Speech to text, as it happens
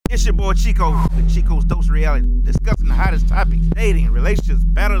It's your boy Chico with Chico's Dose Reality, discussing the hottest topics, dating, relationships,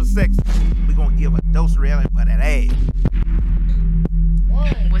 battle of sex. We gonna give a dose of reality for that ass.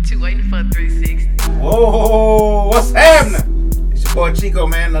 What you waiting for, 360? Whoa, what's happening? It's your boy Chico,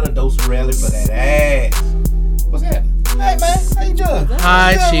 man. Another dose of reality for that ass. What's happening? Hey, man. How you doing?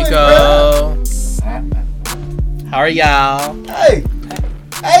 Hi, Chico. How are y'all? Hey,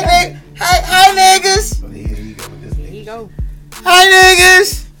 nigga. Hi, niggas. Oh, here you go with this nigga. Here you go. Hi,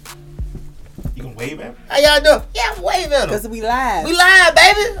 niggas. You gonna wave at me? How y'all doing? Yeah, I'm waving at Because them. we live. We live,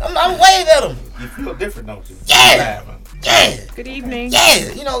 baby. I'm waving at them. You feel different, don't you? Yeah. Live, huh? Yeah. Good evening.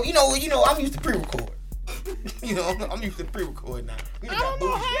 Yeah. You know, I'm used to pre-record. I'm used to pre-record now. We done got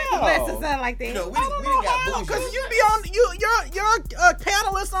bougie. Why does it sound like that? You know, we done got bougie. Because you be on you're a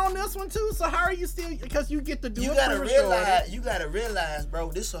panelist on this one too. So how are you still? Because you get to do You it. gotta pre-recorded. realize,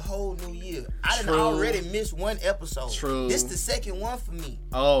 bro, this is a whole new year. I done True. already missed one episode. True. This the second one for me.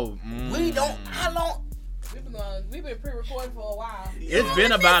 Oh, We don't, how long? We've been pre-recording for a while. It's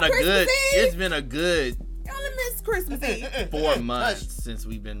been about a good. Eve. It's been a good Only miss Christmas Eve. 4 months since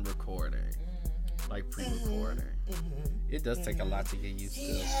we've been recording, like pre-recording. It does take a lot to get used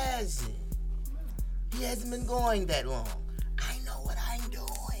He to. hasn't. He hasn't been going that long. I know what I'm doing.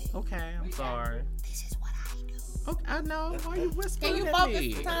 Okay, I'm sorry. This is what I do. Okay, I know. Why you whispering Can you at focus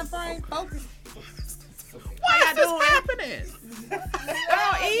me? the time frame? Focus. Why is this happening?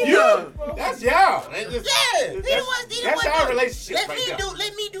 That's y'all. That's just, Yeah, that's our relationship Let right me there.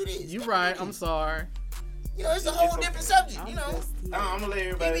 let me do this. You right. I'm sorry. You know, it's a whole different subject. You know, I'm gonna let we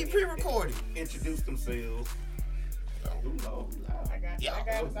everybody be pre-recorded. introduce themselves. I got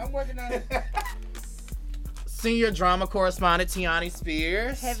Yeah. I'm working on it. Senior drama correspondent Tiani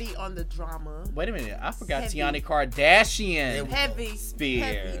Spears. Heavy on the drama. Wait a minute. I forgot Heavy. Tiani Kardashian. Heavy. Spears.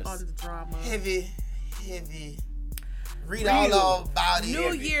 Heavy on the drama. Heavy. Read all about it.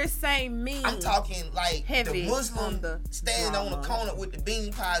 New Year, same me. I'm talking like Heavy the Muslim on the standing on the drama. corner with the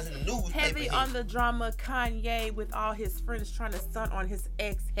bean pies and the newspaper. Heavy on the drama. Kanye with all his friends trying to stunt on his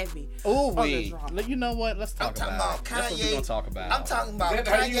ex. Heavy. Ooh, on the wait. drama. You know what? Let's I'm talk talking about about it. That's what we're Kanye. gonna talk about. I'm talking about Is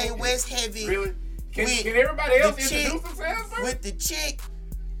that how you Kanye gonna- West heavy Really? Can With everybody else the introduce chick- themselves first? with the chick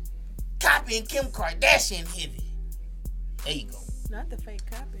copying Kim Kardashian heavy. There you go. Not the fake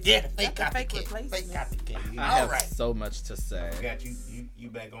copy. Yeah, the fake Not the fake copycat. replacement. Fake copycat. I All have right. so much to say. Got you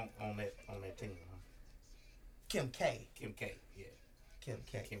back on that team, huh? Kim K. Kim K. Yeah. Kim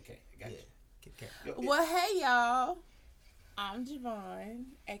K. Kim K. I got Yeah. you. Kim K. Yo, Well, hey y'all. I'm Javon,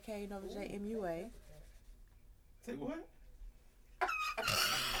 aka Nova J MUA. Say what?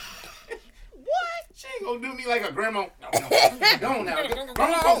 What? She ain't gonna do me like a grandma. No. Go now. Go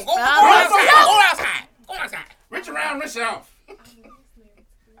outside. Go outside. Reach around, reach off.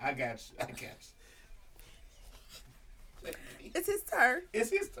 I got you. It's his turn. It's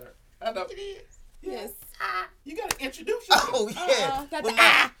his turn. I know it is. Yes. You gotta introduce yourself. Oh yeah. got With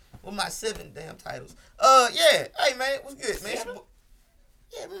the with my 7 damn titles. Yeah. Hey man, what's good, man? Seven?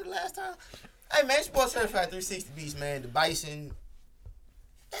 Yeah, remember the last time? Hey man, it's your boy Certified 360 Beats, man. The Bison.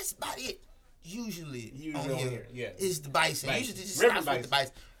 That's about it. Usually on here, yeah. is the Bison. Bison. Usually just Reverend stops with the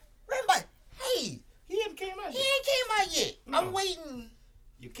Bison. Reverend Bison. Hey, He hadn't came out he yet. ain't came out yet. No. I'm waiting.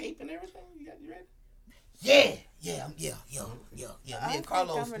 Your cape and everything? You ready? Yeah. Me I and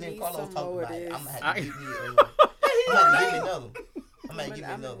Carlos think I'ma need talked some about more it. of I'm this. gonna have to give me I'm gonna give me another one. I'm gonna give me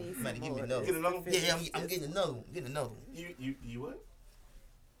I'ma another one. need I'm gonna some give me more of another Get one. another one? Yeah, I'm getting another one. Getting another one. You what?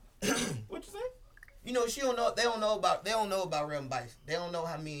 What you say? You know, she don't know. They don't know about Reverend Bison. They don't know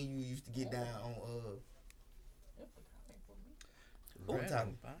how me and you used to get down on Who we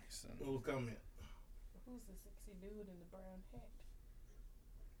talking? Bison. What was coming? Who's the sexy dude in the brown hat?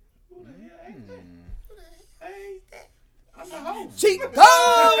 Who the hell ain't that? Hey, I'm the host. Chico,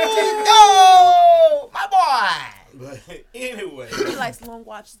 my boy. But anyway, He likes long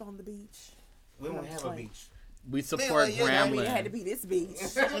watches on the beach. we don't have a beach. We support Yeah, yeah, I mean, it had to Grambling. be this beach.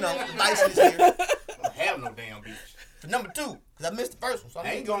 You know, Bison is here We don't have no damn beach. for number 2 because I missed the first one. So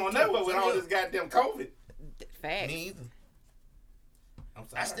I ain't going nowhere with all this goddamn COVID. Facts. Me either. I'm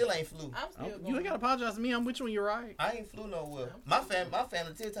sorry. I still ain't flew. I'm still going. You ain't gotta apologize to me. I'm with you when you're right. I ain't flew nowhere. My family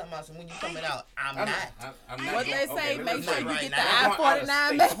still talking about, so when you coming out, I'm I'm not. I'm not What going- they say, okay, make let's sure say you right get now. the I'm going out of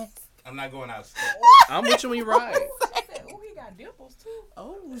I-49 state. back. I'm not going out of state. I'm with you when you're right. I said, oh, he got dimples too.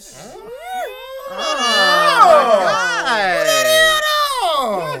 Oh, shit.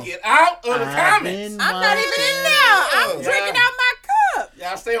 Y'all get out of the comments. I'm not even in there. I'm drinking out my cup.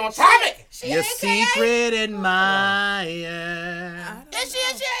 Y'all stay on topic. Your secret admirer.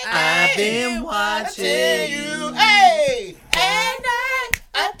 Yes. I've been watching you. Hey, and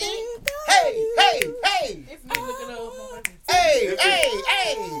I think. Hey. It's me looking over. Hey, Hey,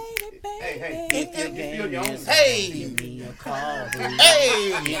 Hey, you feel your own. hey, Give me a call, baby.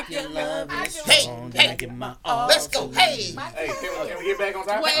 hey. If your love is Hey, strong, hey. then I give my all. Let's go. to Hey. you. Hey, can we get back on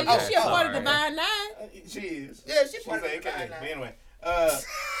topic? Well, at least she a part of Sorry. Divine Nine. She is. Yeah, she She's part of like, Divine okay. Nine. But anyway,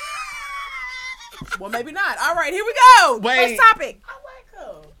 Well, maybe not. All right, here we go. Wait. First topic. I like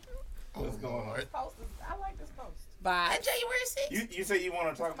her. what's going on? This post is, I like this post. Bye. January 6th. You say you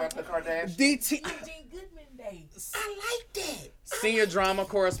want to talk about the Kardashians? DT Eugene Goodman Day. I like that. senior drama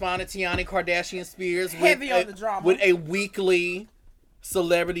correspondent Tiani Kardashian Spears Heavy on the drama. with a weekly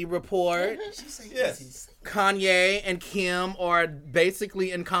celebrity report. She said Yes. this is- Kanye and Kim are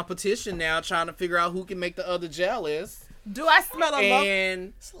basically in competition now, trying to figure out who can make the other jealous. Do I smell a love?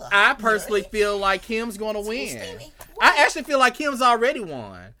 And I personally feel like Kim's going to win. steamy. I actually feel like Kim's already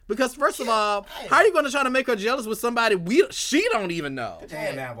won because first of all, how are you going to try to make her jealous with somebody she don't even know? Put your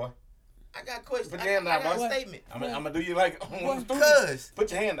hand down, boy. I got a question. Put I your hand down, got boy. a statement. I'm gonna do you like Cuz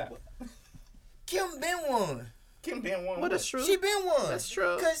Put your hand down. Kim been one. Kim been one. Well, that's true. She been one. That's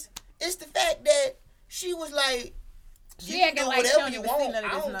true. Cause it's the fact that she was like, She you can acting do like she whatever don't you even see want. none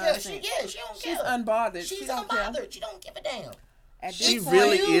of I this don't care. nonsense. She don't She's care. unbothered. She's She don't care. unbothered. She don't give a damn. At She this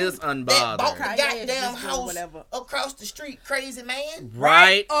really point, is That bought unbothered. the Kanye is goddamn just doing house whatever. across the street, crazy man.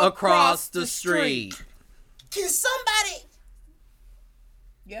 Right Right across the street. Can somebody?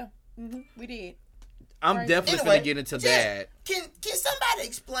 Yeah, we did. I'm Right. definitely Anyway, gonna get into just- that. Can somebody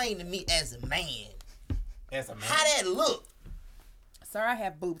explain to me as a man As a man. how that look? Sir, I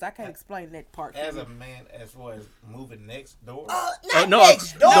have boobs. I can't explain that part. As a man, as far as moving next door. Not no,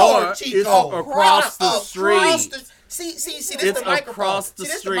 next door, no, Chico. it's across the Across street. the- see, this It's the microphone. across the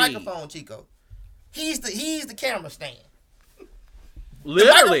see, this street. the microphone, Chico. He's the camera stand.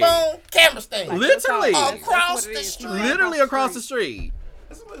 Literally, Microphone, camera stand. literally, Across That's what it the is. street. literally across the street.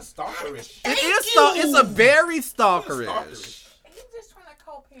 It's a little stalkerish. It Thank is. you. It's a very It's stalkerish. stalkerish. He's just trying to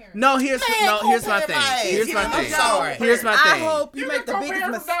co-parent. No, here's Man, here's my co-parent thing. my ass. Here's my I'm thing. sorry. Here's my I thing. hope you You make can the compare biggest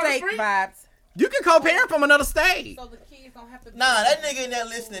them down the mistake street. vibes. You can co-parent from another state. So the kids don't have to. Nah, that nigga in there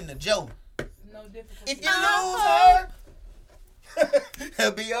listening to Joe. No difference. If you lose her,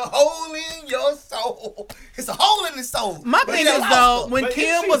 there'll be a hole in your soul. It's a hole in the soul. My But thing you is lost though, her. when But Kim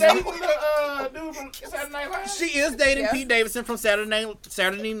is she was, dating the dude from Saturday Night Live? she is dating Yeah. Pete Davidson from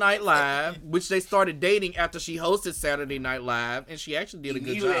Saturday Night Live, which they started dating after she hosted Saturday Night Live, and she actually did a good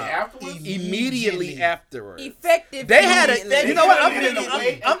Immediately job. afterwards? Immediately afterwards. Effective. They had a. immediately. You know what? I'm In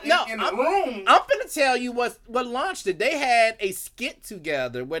the room. finna tell you what launched it. They had a skit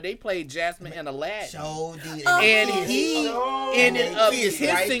together where they played Jasmine and Aladdin, Joe did. and Oh. he Oh. ended up Kiss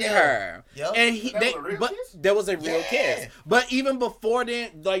right kissing there. her. Yep. And he, That they, was a real but kiss? there was a real Yeah. kiss. But even before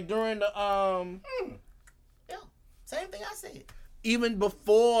then, like during the Yeah, same thing I said. even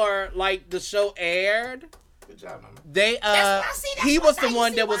before like the show aired, Good job, mama. they That's what I see. That's he what was I the see.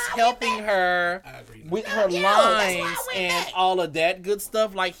 one See that why was I went helping back? her I agree. with her Yeah, that's why I lines went and back. all of that good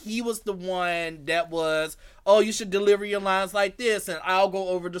stuff. Like he was the one that was, oh, you should deliver your lines like this, and I'll go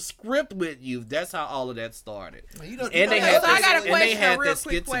over the script with you. That's how all of that started. You know, And they Okay, had so I this, got a and they question, had a real that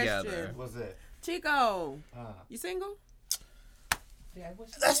quick skit together. question. What's that? Chico, Uh, you single? Yeah,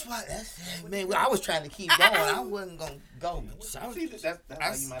 what's That's why. Man. I was trying to keep going. I wasn't gonna go. see, that's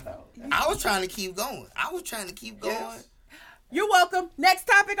how you my dog. I was trying to keep going. I was trying to keep going. Yes. You're welcome. Next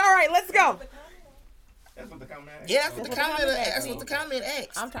topic. All right, let's go. That's what the comment. Yeah, that's what the That's what comment. the comment That's what the comment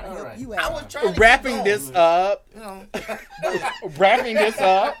asked. I'm trying to All help right. you I out. was trying to Wrapping keep this going, up, You know, wrapping this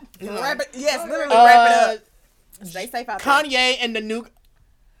up. Wrap it, yes, literally wrap it Uh, up. Stay safe out there. Kanye and the new.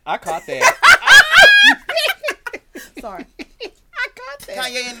 I caught that. Sorry. I caught that.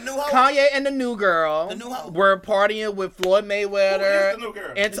 Kanye and the new hoe. Kanye and the new girl The new hoe. were partying with Floyd Mayweather. Who is the new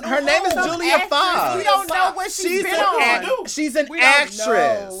girl? And The her new name is hoe. Julia Actress. Fox. We don't know what she's been on. She's an We don't actress.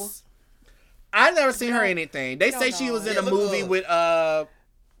 know. I've never seen her anything. They say don't she was know. in a Yeah, movie look. with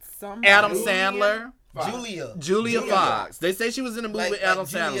Somebody. Adam Julia Sandler. Fox. Julia Fox. They say she was in a movie Like- with Adam like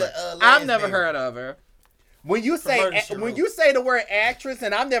Julia, Sandler. I've never Lansbury. heard of her. When you Murder, She when Wrote. you say the word actress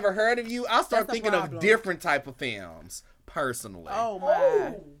and I've never heard of you, I'll start That's a thinking of problem. different type of films. Personally. Oh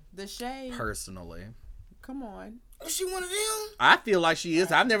my. The shade. Personally. Come on. Was she one of them? I feel like she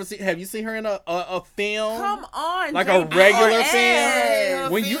is. I've never seen. Have you seen her in a film? Come on. Like a regular JDS.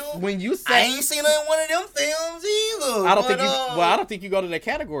 film? When you I say, ain't seen her in one of them films either. I don't but, think you. Well, I don't think you go to that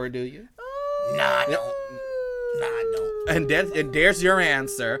category, do you? Nah, I don't. Nah, I don't. And there's your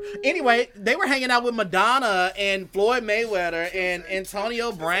answer. Anyway, they were hanging out with Madonna and Floyd Mayweather and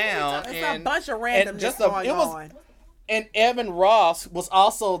Antonio Brown It's and a bunch of randomness and just going it was on. and Evan Ross was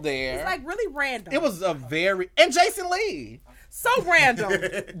also there. It's like really random. It was a very and Jason Lee. So random.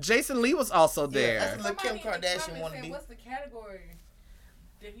 Jason Lee was also there. that's Look, Kim Somebody in the Kardashian comments wanna said, be- what's the category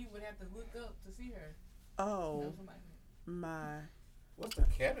that he would have to look up to see her? Oh No, somebody. my. What's the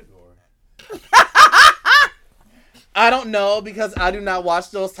category? I don't know because I do not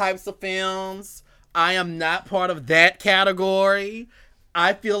watch those types of films. I am not part of that category.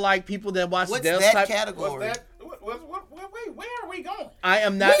 I feel like people that watch What's those that type. category? What's that? Wait, where are we going? I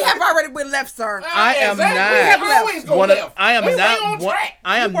am not. We have already been left, sir. I am Exactly. not We always go one of. left. I am We not. on One, track.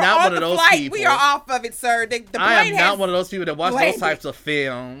 I am We're not on one of the those flight. people. We are off of it, sir. The I plane am not has- one of those people that watch those landed. types of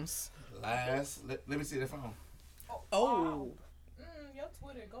films. Lies. Let me see the phone. Oh. Your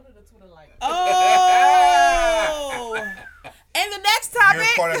Twitter. Go to the Twitter like. Oh. And the next You're topic.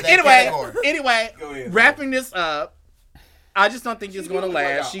 part of that Anyway, category. Go ahead. wrapping this up. I just don't think it's She going to look like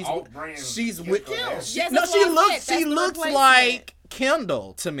last. a off-brand She's Kim with Kardashian. Yes, no. that's She what I looks. said. She That's the looks replacement. like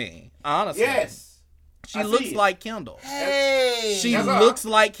Kendall to me. Honestly, Yes. She I see looks it. like Kendall. Hey. She That's her. looks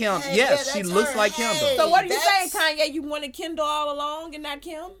like Kendall. Hey, Yes, yeah, she that's looks her. like Hey. Kendall. So what are you That's- saying, Kanye? You wanted Kendall all along and not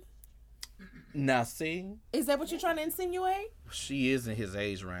Kim? Now see, Is that what you're trying to insinuate? she is in his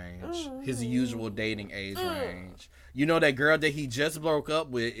age range, Mm-hmm. his usual dating age range. You know that girl that he just broke up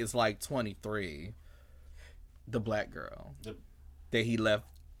with is like 23. The black girl The- that he left.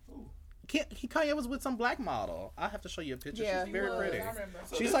 Ooh. Kanye was with some black model. I have to show you a picture. Yeah. She's very I pretty. remember.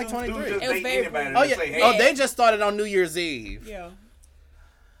 So She's this like dude 23. just It was date very anybody pretty. Oh that yeah. say, hey, Oh, they just started on New Year's Eve. Yeah.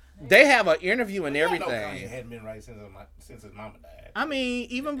 They have an interview and I know Kanye everything. hadn't been right since his mama died. I mean,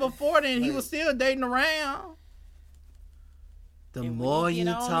 even before then, he was still dating around. The And when more you you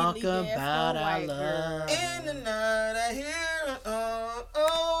get on, talk you leave that about for our white love. In the night I hear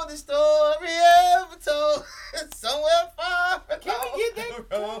the story ever told somewhere far Can we get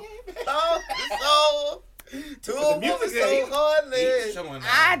that along Kanye back? the soul to The a woman music so that he's hardly. showing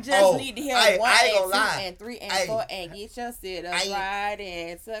I now. just need to hear I 1 ain't and gonna 2 lie. and 3 and Hey. 4 and get your sit up I- right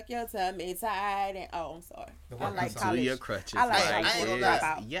and suck your tummy tight and I'm sorry. I working like song. To college. your crutches. I like I ain't gonna this.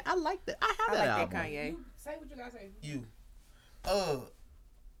 lie. Yeah, I like that. I have I that like album. that Kanye. Say what you gotta say. You.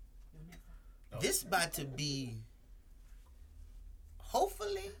 This about to be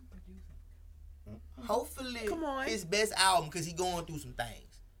hopefully Come on. his best album because he going through some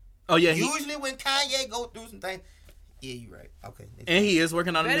things. Oh yeah, Usually when Kanye go through some things, yeah, you right. Okay. next and time. he is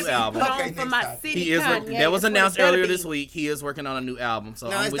working on a Better new be album. put Okay, on for next my time. city, He is. Kanye. That was That's what it announced better earlier be. this week. He is working on a new album. So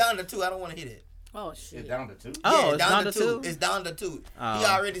No, I'm it's with- down to 2. I don't want to hit it. Oh It's shit. down to 2. Oh, Yeah, it's down to 2. It's down to 2. Oh. He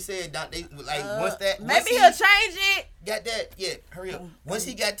already said down, they like once that once Maybe he he'll change it. got that. Yeah, hurry up. Once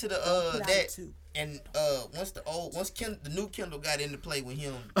he got to the Put out that 2. and once the new Kindle got into play with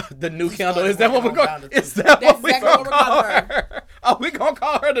him. The new We Kendall. started Is that what we're working on going? down to Is 2. that That's what we exactly gonna what we're call calling her? Are we gonna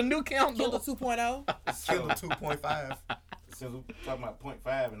call her the new Kindle Kendall? 2.0. Kindle 2.5. Since we're talking about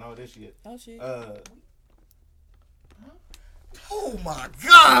 0.5 and all this shit. Oh shit. Oh my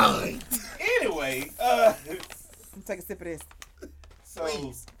God! Anyway, Take a sip of this. so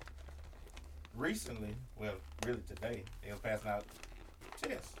Please. recently, well, really today, they were passing out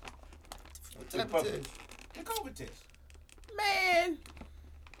tests. What type of test? The COVID test Man,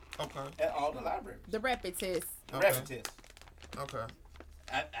 Okay. at all the libraries. the rapid test. The Okay. rapid test. Okay.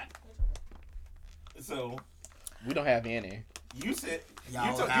 So We don't have any. you said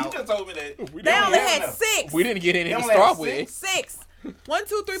Y'all you out. just told me that They only have had enough. 6. We didn't get any They to only start have with. 6. 1,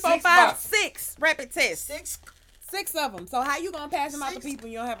 2, 3, 4, 6 5, boxes. 6 rapid tests. 6. 6 of them. So how you gonna pass them out to 6? people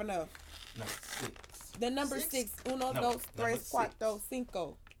when you don't have enough? No, 6. The number 6? 6. Uno, No, dos, number tres, cuatro,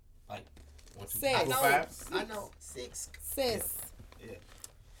 cinco. Like 1, 2, 3, Six. 4, I 5. I know. 6. 6. Yeah.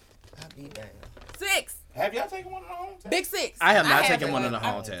 I'll be down. 6. Have y'all taken one of the home tests? Big 6. I have not haven't. taken one of the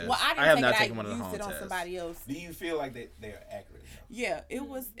home tests. Well, I didn't I have take not it. taken I one of the used home it on tests. somebody else. Do you feel like they are accurate enough? Yeah, it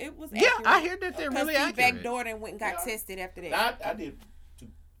was. Yeah, accurate. I hear that they're Because really he accurate. backdoored and went and got Yeah. tested after that. I did two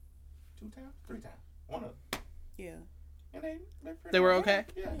times, 3 times, one of them, Yeah. and they They were okay?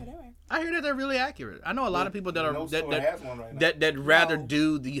 Yeah. Yeah, they were. I hear that they're really accurate. I know a lot of people that are No that store has one right now. that rather No.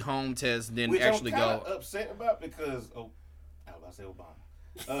 do the home test than Which actually I'm go. kinda upset about because I was about to say Obama.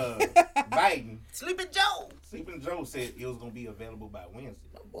 Biden, Sleepy Joe. Sleeping Joe said it was gonna be available by Wednesday.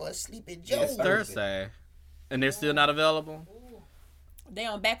 My boy, Sleepy Joe. Yes, sir. Thursday, and they're still not available. They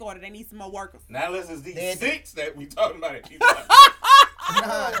on back order. They need some more workers. Now unless it's these They- 6 that we talking about it.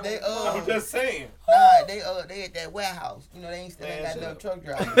 Nah, they I'm just saying. they at that warehouse. You know, they ain't still ain't got Man, enough shut truck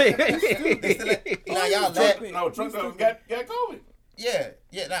drivers. Nah, y'all Truck, let. no, truck drivers got COVID. Yeah,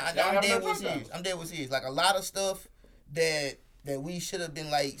 nah, Y'all I'm have dead no with truck serious. drivers. I'm dead with serious. Like a lot of stuff that we should have been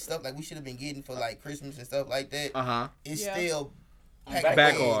like stuff like we should have been getting for like Christmas and stuff like that. Uh huh. It's Yeah. still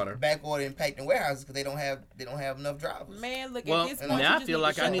Back order. Impacting warehouses because they don't have enough drivers. Man, look Well, at this point. now you I just feel need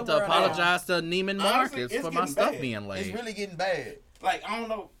like to I shut need the to world down. apologize to Neiman Honestly, Marcus it's for my getting stuff bad. being late. It's really getting bad. Like, I don't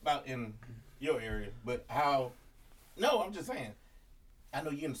know about in your area, but how... No, I'm just saying. I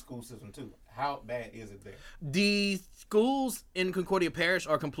know you're in the school system, too. How bad is it there? The schools in Concordia Parish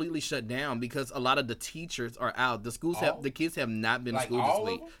are completely shut down because a lot of the teachers are out. The schools All? the kids have not been Like to school all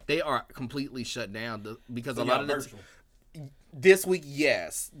this of week. them? They are completely shut down because So a lot y'all of the virtual. this week,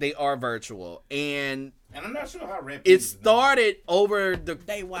 yes, they are virtual, and And I'm not sure how rapid it started over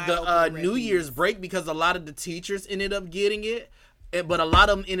They wide the open New red Year's break because a lot of the teachers ended up getting it, but a lot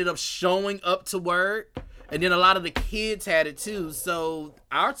of them ended up showing up to work, and then a lot of the kids had it too. So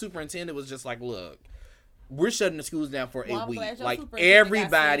our superintendent was just like, "Look, we're shutting the schools down for Well, a I'm week. glad your Like superintendent got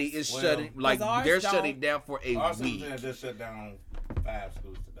everybody sense. is Well, shutting, like 'cause ours they're don't. shutting down for a Our week." superintendent just shut down 5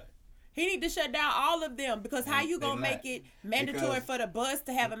 schools today. He need to shut down all of them because how you They gonna not. make it mandatory Because- for the bus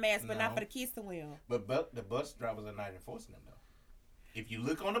to have a mask, but not No. for the kids to wear 'em? But the bus drivers are not enforcing them, though. If you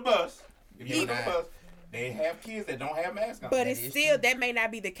look on the bus, they have kids that don't have masks on. But That it's is still true. that may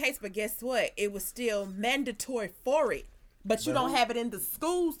not be the case. But guess what? It was still mandatory for it. But you But don't who- have it in the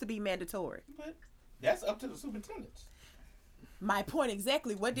schools to be mandatory. But that's up to the superintendents. My point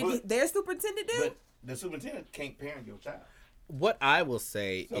exactly. What did But- their superintendent do? But the superintendent can't parent your child. What I will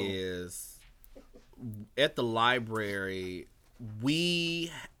say So- is, at the library,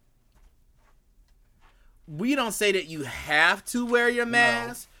 we don't say that you have to wear your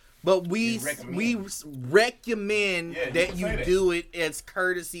mask, but we recommend Yeah, you that can you say that. do it as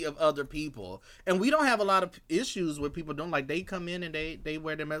courtesy of other people. And we don't have a lot of issues with people don't like they come in and they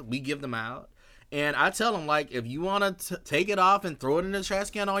wear their mask. We give them out. And I tell them, like, if you want to take it off and throw it in the trash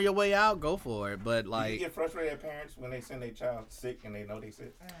can on your way out, go for it. But, Do you like, get frustrated at parents when they send their child sick and they know they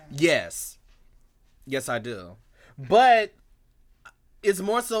sick? yes. Yes, I do. But it's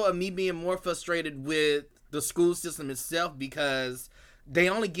more so of me being more frustrated with the school system itself because they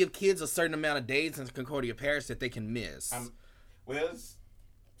only give kids a certain amount of days in Concordia Parish that they can miss.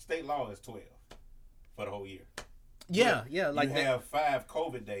 State law is 12 for the whole year. yeah, Like like you have 5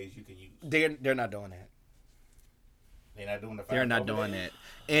 COVID days you can use. they're not doing that. They're not doing the 5 They're not COVID doing days?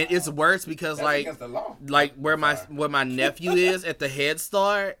 that. And it's worse because That's like against the law. where my Sorry. where my nephew is at the Head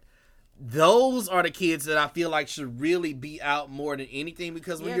Start, those are the kids that I feel like should really be out more than anything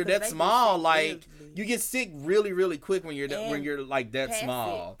because when Yeah, you're 'cause that they get small, sick like easily. you get sick really, really quick when you're And when you're like that Pass it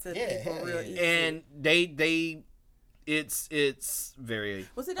small. to Yeah, people real yeah. easy. And it's very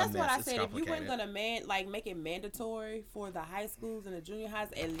Well, see, a that's what mess. I It's said. If you weren't complicated. gonna make it mandatory for the high schools and the junior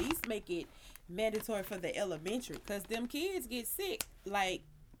highs, at least make it mandatory for the elementary, because them kids get sick like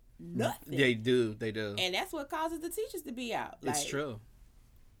nothing. They do. And that's what causes the teachers to be out. It's Like, true.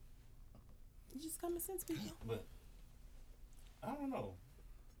 It's just common sense, people. But I don't know.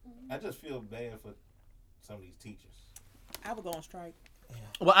 I just feel bad for some of these teachers. I would go on strike.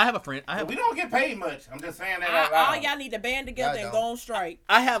 Well, I have a friend. We don't get paid much. I'm just saying that out All loud. y'all need to band together Y'all and don't. go on strike.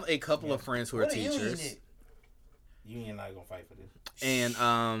 I have a couple of friends who are What a union teachers, is. Union not gonna fight for this. and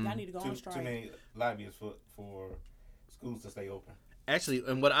Y'all need to go on Too strike. many lobbyists for schools to stay open. actually,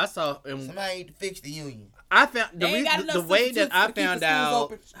 and what I saw, and Somebody need to fix the union. I found They ain't got the enough way that substitutes I to keep the found schools out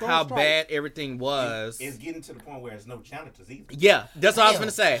open. Go on how strike. bad everything was. It's getting to the point where there's no janitors either. Yeah, that's what I was Damn.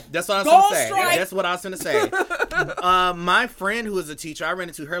 gonna say. That's what I was Go gonna on say. strike. That's what I was gonna say. My friend who is a teacher, I ran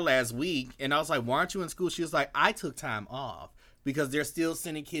into her last week, and I was like, "Why aren't you in school?" She was like, "I took time off because they're still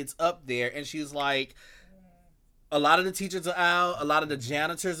sending kids up there." And she was like, "A lot of the teachers are out, a lot of the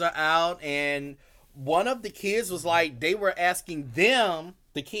janitors are out, and one of the kids was like, they were asking them,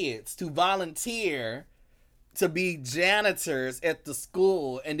 the kids, to volunteer." To be janitors at the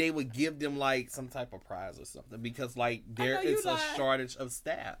school, and they would give them like some type of prize or something because like there know you is a lied. shortage of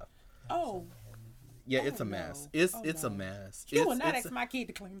staff. Oh, Yeah, Oh, it's a no. mess. It's Oh, it's a no. mess. you it's, will not it's- ask my kid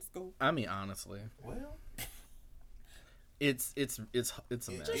to clean the school. I mean, honestly, Well, it's a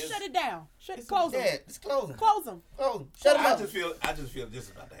mess. Just shut it down. it's- Close them. Yeah, just close them. Close them. Close them. Shut them I up. just feel this is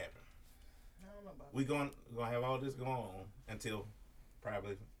about to happen. We're gonna have all this going on until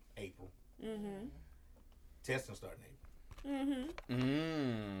probably April. Mm-hmm. Testing starting April.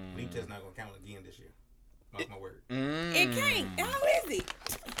 Mm-hmm. Leap test not gonna count again this year. Mark my word. It can't. How is it?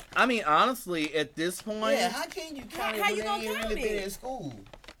 I mean, honestly, at this point, Yeah, how can you count it How when you they gonna ain't count really been it? in school?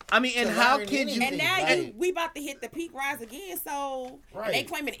 I mean, and to how learn can you? And now Right. we about to hit the peak rise again. So and they Right.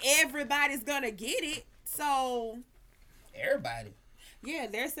 claiming everybody's gonna get it. So Everybody. yeah,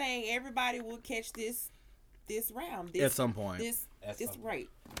 they're saying everybody will catch this round. This At some point. This At this some rate.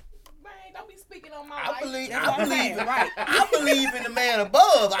 Man, don't be speaking on my I life. believe, That's what I'm saying, right. I believe in the man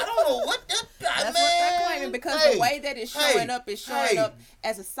above. I don't know what that That's man. what they're claiming because the way that it's showing up is showing up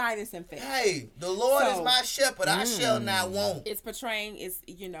as a sinus infection. Hey, the Lord So- is my shepherd. I shall not want. It's portraying, it's,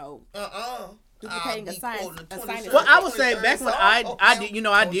 I'll duplicating be a sinus. quoting the A 23rd sinus. Well, I would say 23rd back when Psalm. I did, you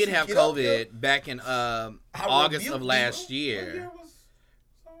know, I Don't did you have get up there? COVID back in August rebuke of you. last What year year. was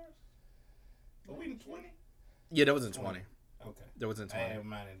SARS? Were we in 20? Yeah, that was in 20. Okay. That was in I 20. had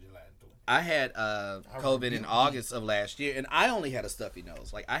mine in July 20. I had COVID in rebuke August of last year, and I only had a stuffy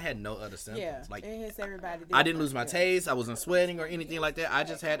nose. Like I had no other symptoms. Yeah, Like it hits everybody. I didn't lose my different. taste. I wasn't sweating or anything like that. I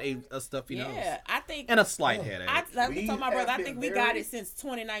just had a stuffy nose Yeah, I think. and a slight headache. I We told my brother, I have think been we got very it since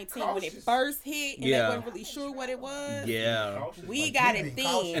 2019 when it cautious. first hit, and Yeah. they weren't really sure what it was. yeah, Cautious, We like, got you it be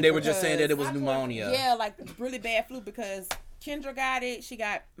then. cautious. and they were just saying that it was because- pneumonia. Yeah, like really bad flu because Kendra got it. She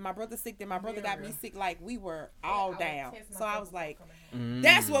got my brother sick. Then my brother got me sick. Like we were all down. So I was like,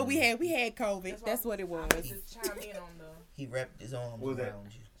 that's what we had. We had COVID. That's what it was. Just chime in on He wrapped his arms What was that?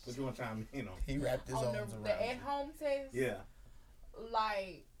 around you. What you want to chime in on? He wrapped his on arms the around you. at-home test. Yeah.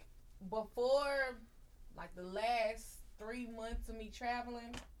 Like before, like the last 3 months of me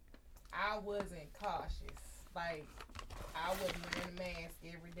traveling, I wasn't cautious. Like I wasn't wearing a mask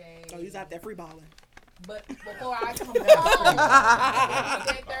every day. Oh, he's out there free balling. But before I come home,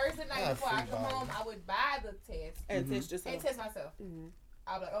 that Thursday night Ah, before I come free ball. home, I would buy the test And test yourself. and test myself. Mhm.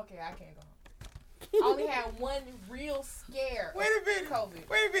 I was like, okay, I can't go home. I only had one real scare. Wait a minute. COVID.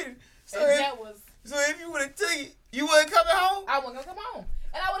 Wait a minute. So And if, that was so if you would have took it, you wasn't coming home? I wasn't gonna come home,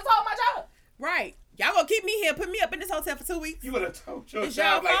 and I would have told my job. Right. Y'all gonna keep me here, put me up in this hotel for 2 weeks. You would have told your It's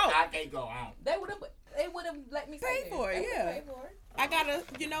child, your like, fault. I can't go home. They would have let me Pay stay there. for it, They would've yeah. paid for it.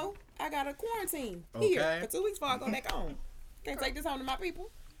 I gotta quarantine Okay. here for 2 weeks before I go back home. Can't take this home to my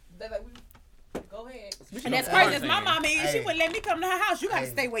people. They're like, go ahead. And that's No crazy. As my quarantine. mama is, she Hey. wouldn't let me come to her house. You gotta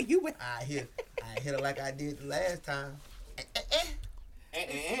Hey. stay where you went. I hit her like I did the last time.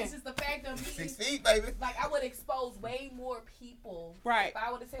 This is the fact of me. 6 feet, baby. Like I would expose way more people. Right. If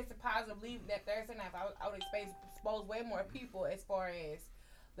I would have tested positive leaving that Thursday night, I would expose way more people as far as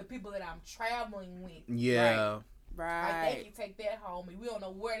the people that I'm traveling with. Yeah, Like they Right. can take that home, and we don't know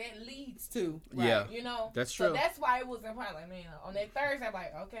where that leads to. Too. yeah. You know. That's So true. that's why it was important. Like man, on that Thursday, I'm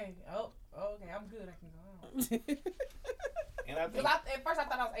like, okay, okay, I'm good. I can go home. And I think Because at first I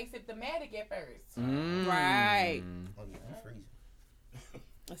thought I was asymptomatic at first. Mm. Right. Oh, yeah, I'm freezing.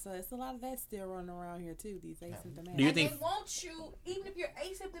 So it's a lot of that still running around here too. These asymptomatics. Do you And think- they want you, even if you're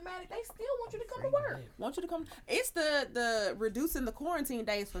asymptomatic, they still want you to come to work. Want you to come? It's the reducing the quarantine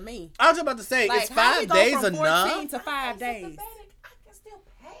days for me. I was about to say, Like is how we 5 go days from 14 enough? to 5 days? Asymptomatic, I can still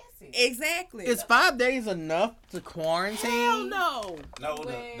pass it. Exactly. Is 5 days enough to quarantine? Hell no. no,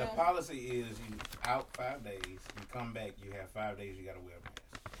 the Well- policy is you out 5 days, you come back, you have 5 days, you got to wear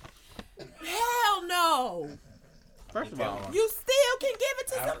a mask. Hell no. First of all, You still can give it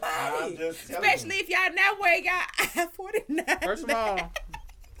to I'm somebody. just telling Especially you. if y'all now wearing y'all I-49. first of all,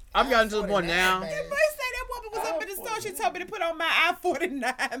 I've gotten to the point now. You might say that woman was up in the store. She told me to put on my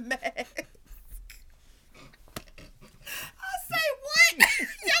I-49 mask. I say, what?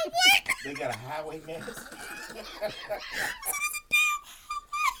 Yo, what? They got a highway mask.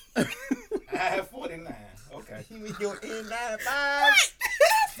 I have 49. Okay. You mean your N95? I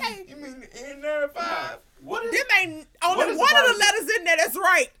say, You mean the N95? What is them ain't What only is one the of the policy? letters in there that's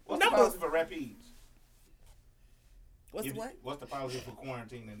right. what's the Numbers. policy for rapids? What's the what? What's the policy for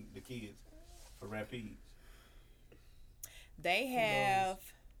quarantining the kids for rapids? They have,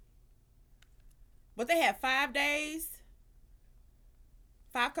 but they have 5 days.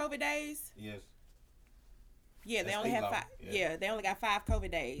 5 COVID days. Yes. Yeah, they That's only state have law. 5. Yeah. Yeah, they only got 5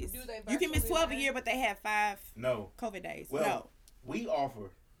 COVID days. Do they You can miss virtually 12 a learn? year, but they have 5 No. COVID days. Well, No. we offer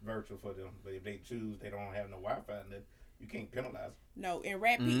virtual for them, but if they choose they don't have no Wi-Fi, then you can't penalize them. No, in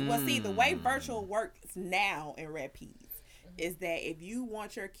Rapid. Well, see, the way virtual works now in Rapids is that if you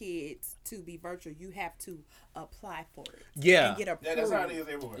want your kids to be virtual, you have to apply for it. Yeah. And get approved. Yeah, that's how it is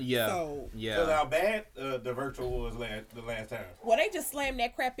everywhere. Yeah. So, Because Yeah. how bad the virtual was the last time. well, they just slammed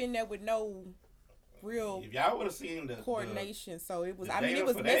that crap in there with no real If y'all would have seen the coordination. So it was, the I mean, it data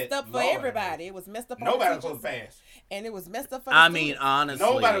was for messed that, up for Lord, everybody. It was messed up for nobody the was supposed to teachers, pass. and it was messed up for the I mean, students. honestly,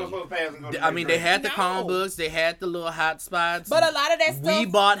 Nobody was supposed to pass and go to I mean, they had the No. Chromebooks, they had the little hot spots. But a lot of that stuff. we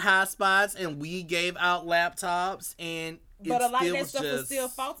bought hot spots and we gave out laptops, and But it a lot of still that was stuff was just- still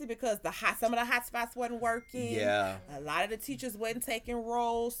faulty because some of the hot spots wasn't working. Yeah. A lot of the teachers wasn't taking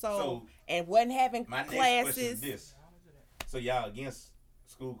roles, So, and wasn't having My next question is classes. this: so y'all against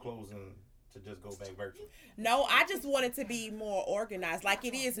school closing to just go back virtual? No, I just want it to be more organized, like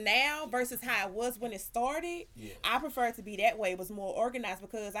it is now versus how it was when it started. Yeah. I prefer it to be that way. It was more organized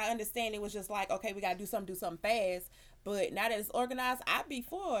because I understand it was just like, okay, we gotta do something fast. But now that it's organized, I'd be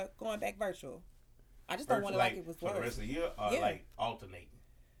for going back virtual. I just don't want it like it was for worse. the rest of the year, or like alternating.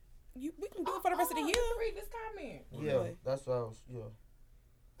 We can do it for the rest of the year. Read this comment. Yeah, that's what I was. Yeah.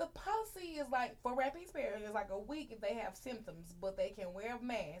 The policy is like for rabies parents, it's like a week if they have symptoms, but they can wear a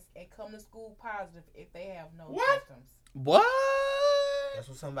mask and come to school positive if they have no symptoms. What? That's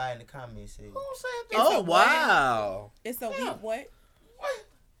what somebody in the comments said. Who said that? Oh wow! It's a week. What?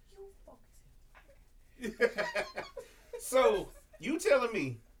 You focus. So you telling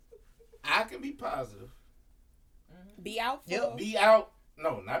me I can be positive? Be out. Yep. Be out?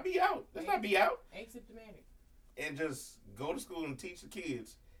 No, not be out. Let's not be out. Asymptomatic. And just go to school and teach the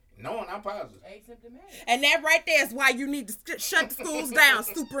kids, knowing I'm positive. Asymptomatic. And that right there is why you need to shut the schools down,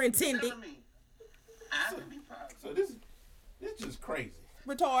 superintendent. I can be positive. So this is just crazy.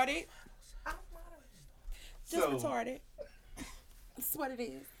 Retarded. Just So- retarded. That's what it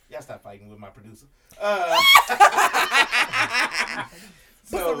is. Y'all stop fighting with my producer.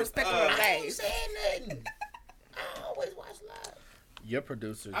 Put some respect on your I ain't name. saying nothing. I always watch live. Your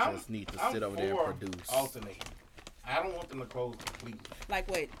producers I'm- just need to I'm sit over there for and produce. alternating. I don't want them to close completely. Like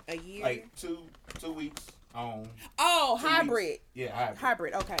what? A year? Like two weeks on. Oh, 2 hybrid. weeks. Yeah, hybrid.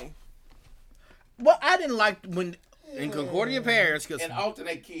 Hybrid. Okay. Well, I didn't like when in Concordia Parish, because And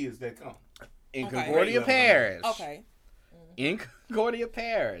alternate kids that come. in Okay. Concordia Regular Parish, Okay. in Concordia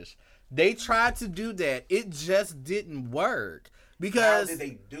Parish, they tried to do that. It just didn't work How because did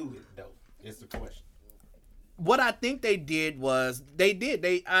they do it though? Is the question. what I think they did was they just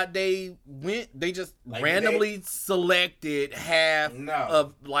Like randomly selected half No.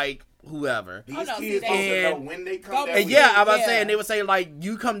 of like whoever. These Oh, no, see, kids they- supposed to know And- when they come. Go- that And week. yeah, I was Yeah. saying they would say like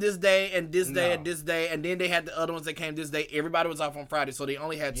you come this day and this day No. and this day, and then they had the other ones that came this day. Everybody was off on Friday, so they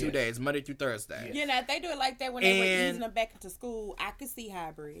only had 2 Yes. days, Monday through Thursday. Yes. You know, if they do it like that when they were And- easing them back into school, I could see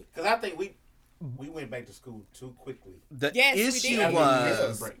hybrid. Because I think we went back to school too quickly. The Yes, we issue did.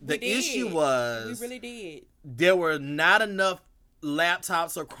 was We the did. issue We was really did. there were not enough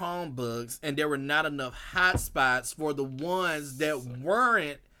laptops or Chromebooks, and there were not enough hotspots for the ones that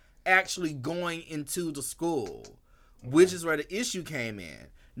weren't actually going into the school, which is where the issue came in.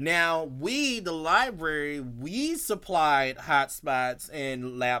 Now, the library, we supplied hotspots and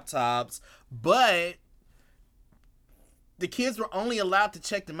laptops, but the kids were only allowed to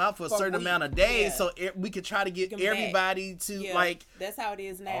check them out for a For a certain week, amount of days, yeah. so we could try to get Get 'em back. everybody to Yeah, like that's how it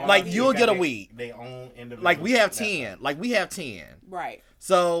is now. Like, All you'll kids get got a week. They own individual. like we have laptop. 10. Like we have 10. Right.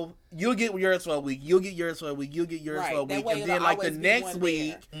 So you'll get yours for a week. You'll get yours for a week. You'll get yours Right. for a That week, way and it'll then like the always be next one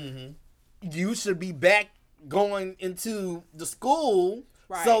week, there. you should be back going into the school.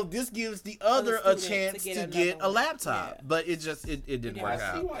 Right. So this gives the other a students chance to to get get a another one. laptop, Yeah. but it just it didn't Yeah. I work see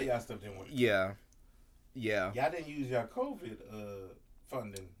out. why y'all stuff didn't work. Yeah. Y'all didn't use your COVID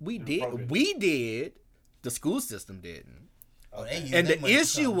funding. We to the did. program. We did. The school system didn't. Oh, they use And that the money for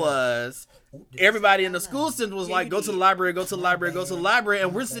issue something was else. everybody in the school system was Yeah, like, you go to the did. library, go to the library, go to the library,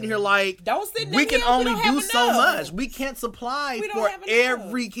 and we're sitting here like, Don't sit in we the can hill, only don't do have so enough. much. We can't supply We don't for have enough.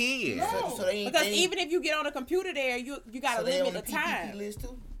 every kid. So they ain't, Because they even if you get on a computer there, you got so to they on limit the the PPP time. list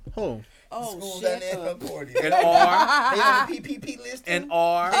too. Who? Oh, School shit. down there in Concordia. And They R on the PPP list too. and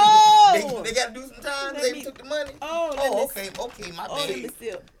R. Oh! They got to do some time. Let They me- took the money. Oh, let Oh, me okay, my Oh, bad. let me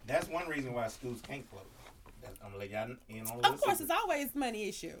see. That's one reason why schools can't close. I'm gonna let y'all in on Of course, it's always money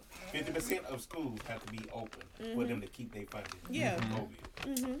issue. 50% of schools have to be open for them to keep their funding. Yeah. for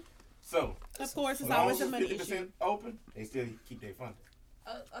COVID. Mm-hmm. So, Of course, it's as long always as a it's money 50% issue. open, they still keep their funding.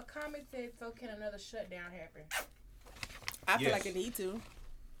 A comment said, so can another shutdown happen? I feel Yes. like it needs to.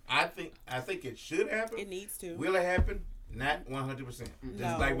 I think it should happen. It needs to. Will it happen? Not 100%. No.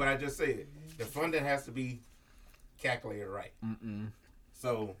 Just like what I just said. The funding has to be calculated right. Mm-mm.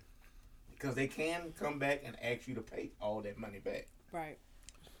 So, because they can come back and ask you to pay all that money back. Right.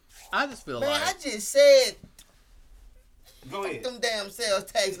 I just feel Man, like I just said Go ahead. them damn sales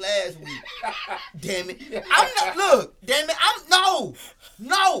tax last week. Damn it. I'm not, look, damn it.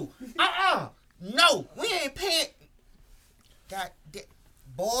 No, we ain't paying. God damn,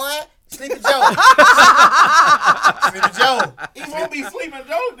 boy, Sleepy Joe. Sleepy Joe. It won't be Sleeping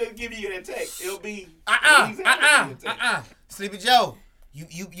Joe that give you that text. It'll be Louisiana give you the text. Sleepy Joe,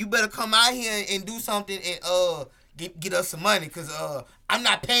 you better come out here and do something and get us some money, cause I'm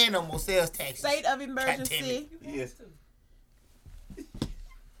not paying no more sales taxes. State of emergency. Yes.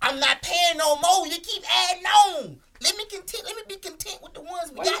 I'm not paying no more. You keep adding on. Let me be content with the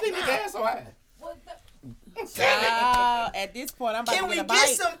ones we Why you got think the now. gas so high? Well, Child, at this point, I'm about Can to we get a get bike.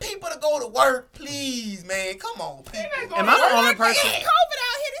 some people to go to work, please, man? Come on, people. Am I the only person? COVID out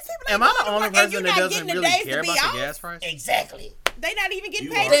here. These people Am ain't I the going to only work, and person you're that not doesn't getting the really days care to be about off. the gas price? Exactly. They not even getting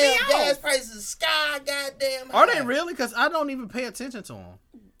You paid are. to be Damn gas off. prices sky goddamn Are high. they really? Because I don't even pay attention to them.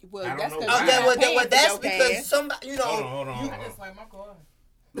 Well, I don't that's know because why. That's because somebody, you know. Hold on. I just like my car.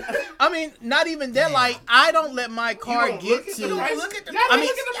 I mean, not even that. Like, I don't let my car don't get look at to. the price? Look at the Y'all I don't mean,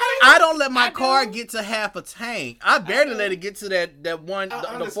 look at the price? I don't let my I car do. get to half a tank. I barely do. let it get to that one, I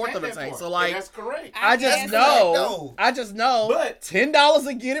the fourth of understand a that tank. part, So and like, that's correct. I just That's know. correct, I just know. But- $10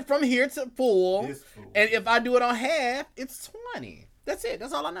 to get it from here to full, This fool. and if I do it on half, it's 20. That's it.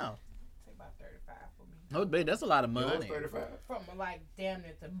 That's all I know. Take about 35 for me. Oh, babe, that's a lot of Yours money. 35. From like damn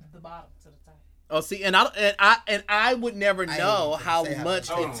near to the bottom to the top. Oh, see, and I would never I know ain't how gonna say much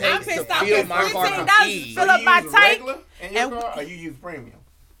how it much. takes I'm to pissed off fill at my car $15 from to E. fill up you my use tank, regular in your and- car, or you use premium,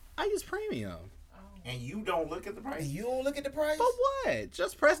 I use premium. and you don't look at the price. And you don't look at the price? For what?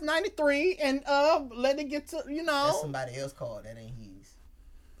 Just press 93 and let it get to, you That's know. somebody else called. That ain't his.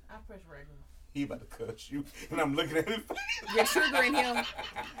 I press regular. He about to cut you, and I'm looking at his face. You're triggering him.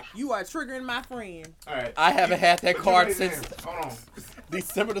 You are triggering my friend. All right. I haven't had that But you card raise your since hand. Hold on.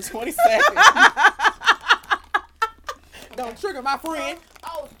 December the 22nd. Don't trigger my friend.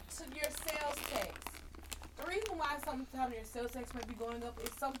 Oh, to your sales tax. The reason why sometimes your sales tax might be going up is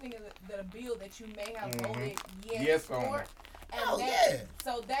something that a bill that you may have voted yes on. for. And Oh, that, yeah.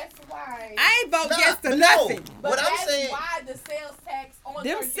 So that's why. I ain't vote Nah, yes to but nothing. But What I'm that's saying, why the sales tax on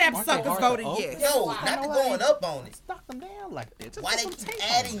Them 13 sap Aren't suckers they hard voted to yes. no, Why? not the going up on it. Knock them down like that. Just Why put they some keep tape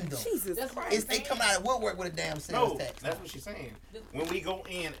on adding it. them? Jesus That's Christ. right. It's they come out of woodwork with a damn sales No, tax. that's what she's saying. When we go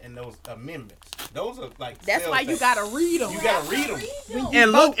in and those amendments, those are like. That's sales why you tax. gotta read them. You gotta read them.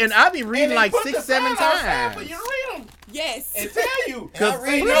 And look, and I be And reading they like put 6, the 7 sign outside for times. you to read them Yes. and tell you. And I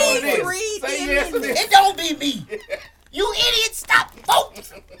read Say them. no to Please this. read Say the yes to amendment. this. It don't be me. You idiot! Stop voting.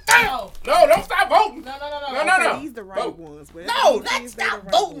 No, No, don't stop voting. no. No. These the right Vote. ones. but No, these not they stop the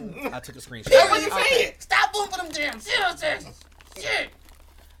right voting. ones. I took a screenshot. That's what you Okay. said. Stop voting for them damn sales taxes. Shit.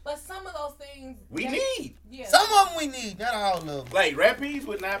 But some of those things We that- need. Yeah. Some of them we need, not all of them. Like Rapids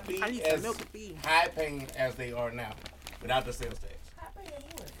would not be I need some as milk to feed. high paying as they are now without the sales tax. I pay them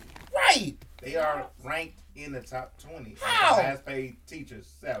what? Right. They are ranked in the top 20 How? of the highest paid teachers'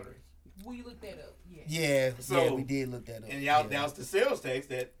 salaries. We looked that up. Yeah. Yeah, So- yeah, we did look that up. And y'all, yeah. that was the sales tax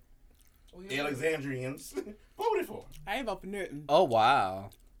that We Alexandrians voted for. I ain't vote for nothing. Oh,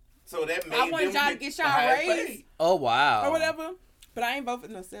 wow. So that made I wanted them y'all to get get the y'all highest raise. paid. Oh, wow. Or whatever. But I ain't vote for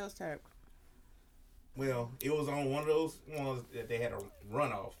no sales tax. Well, it was on one of those ones that they had a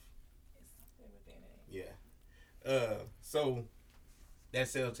runoff. Yeah. So that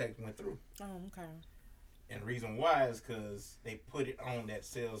sales tax went through. Oh, okay. And the reason why is because they put it on that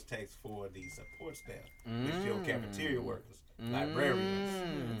sales tax for the support staff, which is your cafeteria workers, librarians,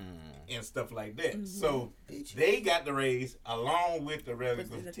 and stuff like that. So they got the raise along with the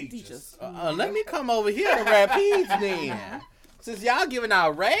regular the teachers. Let me come over here to Rapids then. Since y'all giving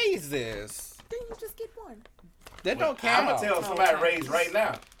out raises, Didn't you just get one? that don't I'm count. gonna tell somebody raise right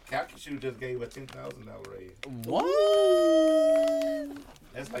now. Calcasieu just gave a $10,000 raise. What?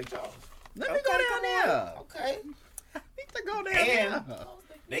 That's like Charles. Let me go down there. Okay. Need to go down And there.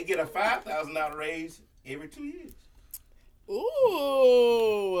 they get a $5,000 raise every 2 years.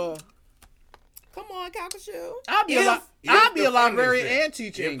 Ooh. Come on, Calcasieu. I'll be If a the librarian funding is and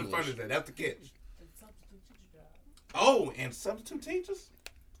teach there. If English. the funding is there, that's the catch. Oh, and substitute teachers?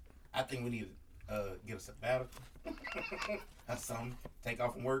 I think we need to get a sabbatical. Or something. Take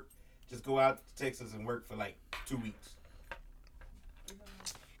off from work. Just go out to Texas and work for like 2 weeks.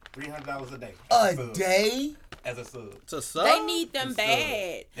 $300 a day. A Sub. day? As a sub. To sub? They need them Sub.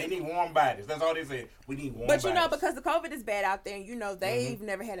 bad. They need warm bodies. That's all they said. We need warm But bodies. you know, because the COVID is bad out there, and you know, they've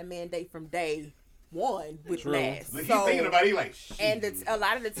never had a mandate from day one with masks. Look, he's So, thinking about it. He's like, shit. and a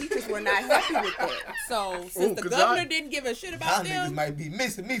lot of the teachers were not happy with that. So since the 'cause governor I- didn't give a shit Y'all about niggas them, might be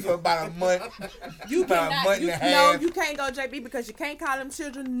missing me for about a month. you about a cannot. month and a No, half. you can't go, JB, because you can't call them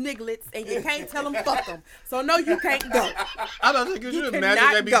children nigglets, and you can't tell them fuck them. So no, you can't go. I don't think you You should cannot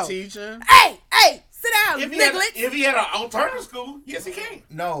imagine they be go. teaching. Hey, sit down, if nigglets. he had an alternative school, yes, he can.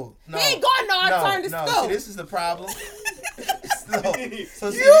 No. He ain't going to alternative school. See, this is the problem.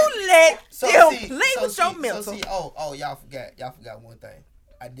 so see, You let so them see, play so with see, your mental. So see, oh, y'all forgot one thing.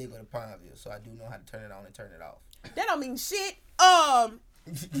 I did go to Pineville, so I do know how to turn it on and turn it off. That don't mean shit. Yeah,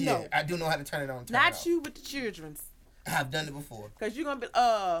 No. I do know how to turn it on and turn it Not off. you with the children's. I've done it before. Cause you're gonna be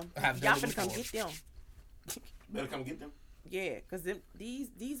have y'all done it finna come before. get them. Better come get them. Yeah, cause these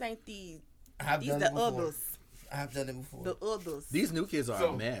ain't these I've these done the it before. others. I've done it before. The others. These new kids are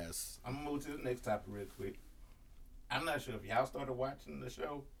So, a mess. I'm gonna move to the next topic real quick. I'm not sure if y'all started watching the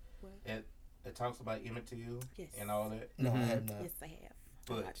show that talks about Emmett Till and all that. No, I have not. Yes, I have. I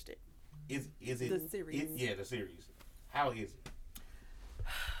But watched it. Is it The series. the series. How is it?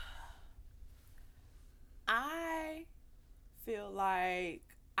 I feel like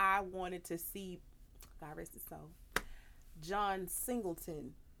I wanted to see, God rest his soul, John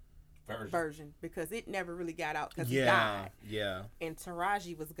Singleton version because it never really got out because he died. Yeah. And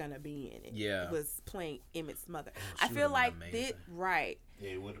Taraji was gonna be in it. Yeah. Was playing Emmett's mother. she I feel would've like been this, amazing. right? Yeah,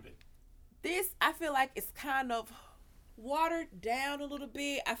 it would have been. This I feel like it's kind of watered down a little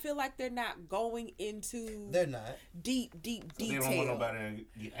bit. I feel like they're not going into They're not. deep So they detail. don't want nobody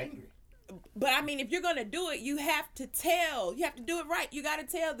to get angry. But I mean, if you're gonna do it, you have to tell. You have to do it right. You got to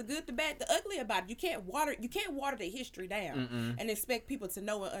tell the good, the bad, the ugly about it. You can't water the history down and expect people to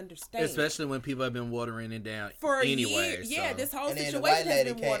know and understand. Especially when people have been watering it down for anyway. years. Yeah, so. this whole And then the situation white has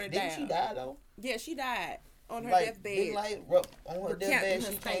lady been watered didn't down. she die though? Yeah, she died on her Like, deathbed. didn't, like, on her Recanting deathbed,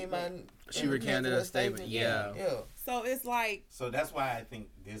 her she came out statement. She recanted her statement. Yeah. Yeah. So it's like, So that's why I think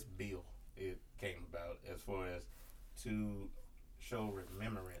this bill it came about as far as to show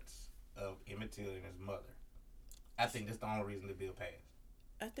remembrance of Emmett Till and his mother. I think that's the only reason the bill passed.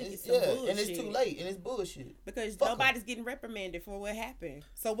 I think it's Yeah, some bullshit. and it's too late, and it's bullshit. because Fuck 'em. nobody's getting reprimanded for what happened.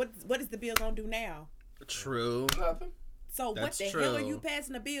 So what is the bill gonna do now? True. Nothing. So That's what the hell are true. you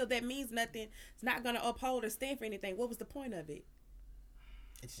passing a bill that means nothing? It's not gonna uphold or stand for anything. What was the point of it?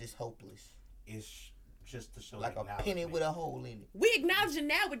 It's just hopeless. It's just to show Like a acknowledgement. penny with a hole in it. We acknowledging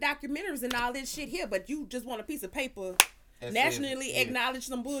now with documentaries and all this shit here, but you just want a piece of paper That nationally says- yeah. acknowledge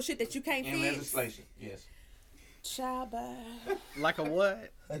some bullshit that you can't in fix. legislation. Yes. Child, bye. Like a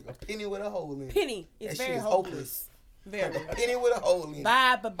what? Like a penny with a hole in it. Penny is That very shit is hopeless. hopeless. Very. Like a penny with a hole in it.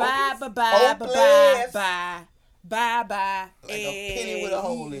 Bye, bye, bye, bye, Hopeless. bye, bye, bye, Hopeless. bye, bye, bye. Like a penny with a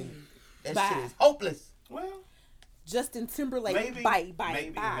hole in it. That Bye. shit is hopeless. Well, Justin Timberlake, maybe. bye.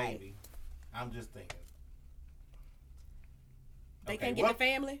 Maybe. I'm just thinking. They Okay, can't get what- the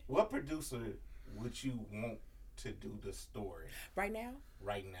family What producer would you want to do the story right now.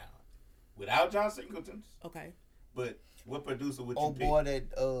 right now? Without John Singleton's, Okay. but what producer would you Old pick? boy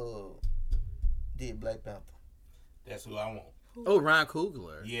that did Black Panther. That's who I want. Oh, Ryan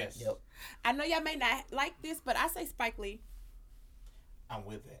Coogler. Yes. Yep. I know y'all may not like this, but I say Spike Lee. I'm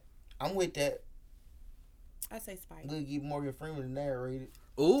with that. I'm with that. I say Spike. We'll get Morgan Freeman to narrate it.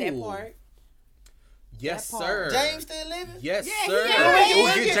 Ooh. That part. Yes, That part. sir. James still living? Yes, Yeah, sir. he already- We'll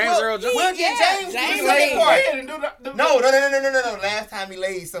we'll get get- James Earl Jones. We'll get Yeah, James. James to Lee. play Go part. ahead and do the No. Last time he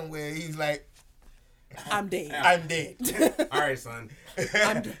laid somewhere, he's like, I'm dead. I'm dead. All right, son.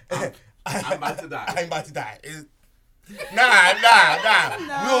 I'm about to die. I'm about to die. Nah.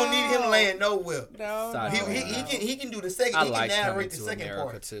 We don't need him laying nowhere. No. Side no. note. He can do the second. I He can like Coming narrate the to second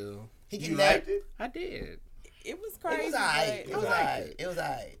America part. too. He You can liked narrate. it? I did. It was It crazy. was alright. but It was liked alright. it. It was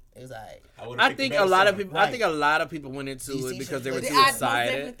alright. It was alright. would've I picked think better a lot of song. people. I think a lot of people went into DC it because they were should too play I most definitely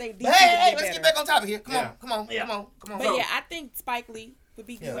excited. think But DC hey, could let's better. get back on topic here. Come Yeah. on. But yeah, I think Spike Lee would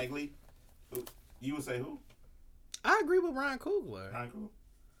be good. Yeah. Spike Lee? Who? You would say who? I agree with Ryan Coogler. Ryan Coogler?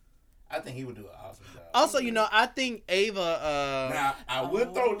 I think he would do an awesome job. Also, I think Ava. Now, I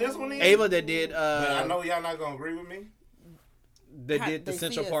would throw this one in. Ava that did. But I know y'all not going to agree with me. That How did the they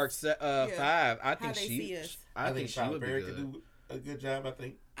Central see Park us. 5. I How think they see us. I think she Tyler would be Perry good. could do a good job, I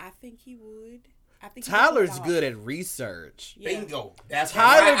think. I think he would. I think Tyler's he would good at research. Yeah. Bingo. That's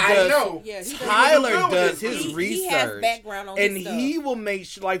Tyler how I does- know. Yeah, he Tyler good with does this his group. research. He has background on and his stuff. he will make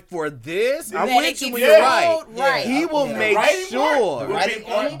sure, like for this, I'm That with it you gets when you're right. told right. He will Yeah. make Writing sure part. Writing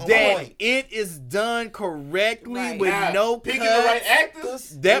on that point. it is done correctly Right. with Now, no picking the right cuts. actors.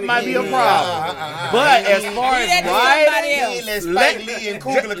 That might be a Yeah. problem. But as far He as let somebody else. writing, Let let, Spike Lee and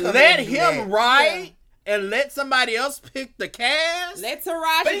Coogler come let in and do him that. write and let somebody else pick the cast. Let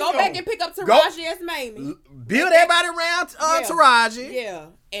Taraji Bingo. go back and pick up Taraji as Mamie. Build everybody around Yeah. Taraji. Yeah,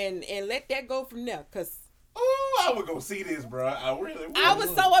 and let that go from there. Cause Oh, I would go see this, bro. I really would. I was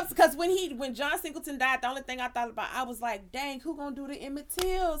so upset because when John Singleton died, the only thing I thought about, I was like, dang, who gonna do the Emmett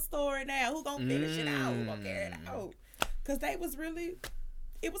Till story now? Who gonna finish it out? Who gonna carry it out? Because they was really,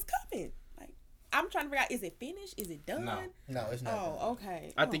 it was coming. Like, I'm trying to figure out, is it finished? Is it done? No. No, it's not. Oh,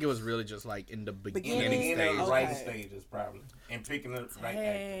 okay. I think it was really just like in the in the beginning beginning stage. of the Okay. writing stages, probably. And picking the right actors.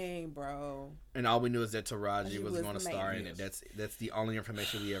 Dang, bro. And all we knew is that Taraji She was was going to the star main. in it. That's the only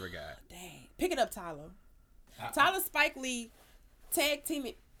information we ever got. Dang. Pick it up, Tyler. Tyler, Spike Lee, tag team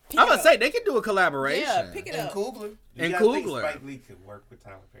it. Pick I'm it gonna up. say they could do a collaboration. Yeah, pick it And up. Coogler. Do and y'all think Coogler. Spike Lee could work with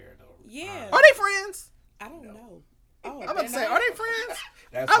Tyler Perry, though? Yeah. Are they friends? I don't know. Oh, I'm about to say, are they friends?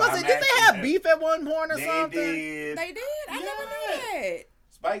 That's I why was I'm like, did they asking have her. beef at one point or They something? did. They did. I never knew that.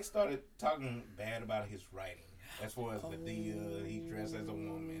 Spike started talking bad about his writing. As far as he dressed as a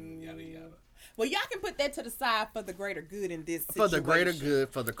woman, yada yada. Well, y'all can put that to the side for the greater good in this For situation. the greater good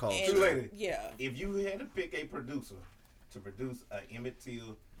for the culture. And- Too late. Yeah. If you had to pick a producer to produce an Emmett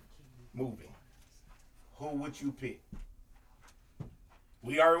Till movie, who would you pick?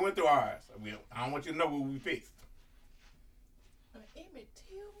 We already went through ours. I don't want you to know what we picked. An Emmett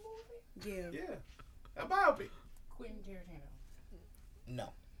Till movie? Yeah. Yeah, a biopic. Quentin Tarantino. No.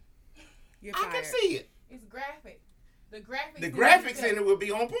 You're I fired. can see it. It's graphic. The graphics. The need to graphics be in it will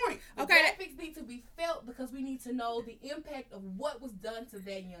be on point. The Okay. graphics need to be felt because we need to know the impact of what was done to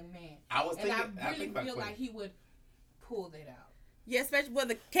that young man. I was And thinking. I really think about feel Quentin. like he would pull that out. Yeah, especially with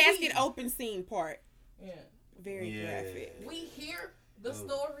the casket open scene part. Yeah. Very Yeah. graphic. We hear the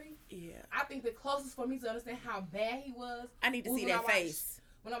story. Yeah. I think the closest for me to understand how bad he was. I need to was see when that I watched- face.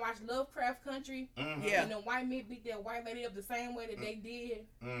 When I watched Lovecraft Country, Mhm. Yeah. and the white men beat that white lady up the same way that they did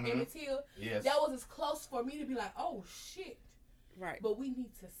Mhm. Emmett Till, Yes. that was as close for me to be like, oh shit. Right. But we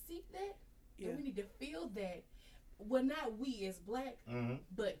need to see that, Yeah. and we need to feel that. Well, not we as black, Mhm.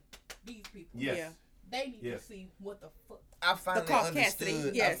 but these people. Yes. Yeah. They need Yes. to see what the fuck. I finally Caucasity,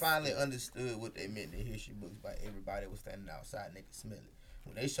 understood. yes. I finally understood what they meant in the history books by everybody that was standing outside and they could smell it.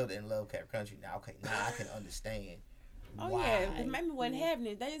 When they showed it in Lovecraft Country, now I can understand. Oh why. yeah, but maybe wasn't having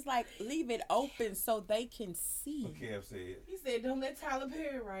it. They just like leave it open so they can see. What Kev said. He said, "Don't let Tyler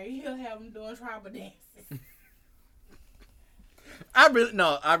Perry write. He'll have him doing tribal dances." I really think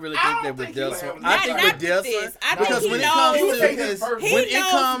I that don't with think he'll this have one. enough I time. think Not with with this this. one, I think because he when it knows- comes He was to taking his first. He when it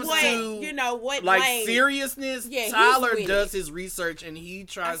knows comes what to, what like lane. seriousness, Yeah, he's Tyler with does it. his research and he I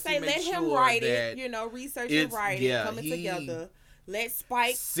tries say to make let him sure write that it. Research and it's- write yeah, it, coming he- together. Let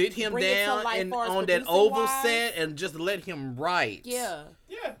Spike sit him bring it to down life and for us on that producing oval wise. set and just let him write. Yeah.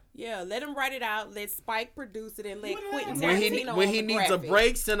 Yeah. Yeah, let him write it out. Let Spike produce it and let What Quentin else? Tarantino When on he the needs a graphic.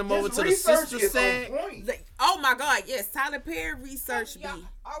 break, send him over His to the research sister is on set. point. Oh my God! Yes, Tyler Perry research Y'all, be.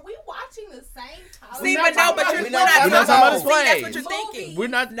 are we watching the same Tyler See, not but no, talking but about- you're we're not not talking talking about about his his play. That's plays. what you're thinking. We're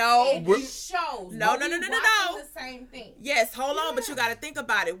not. No. we're- shows. No, Are no, we no, no, no, watching no. the same thing. Yes, hold on, but you got to think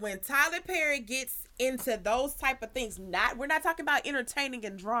about it. When Tyler Perry gets into those type of things, we're not talking about entertaining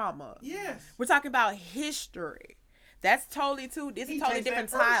and drama. Yes. We're talking about history. That's totally this He is totally takes that different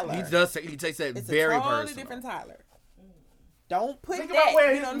personal. Tyler. He does. He takes that It's very a totally personal. different Tyler. Don't put Think about that. where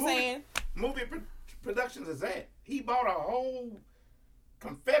You his know what I'm movie- saying? Movie productions is at. He bought a whole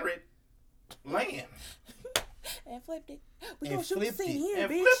Confederate land And flipped it. We're And gonna shoot the flipped scene it. here,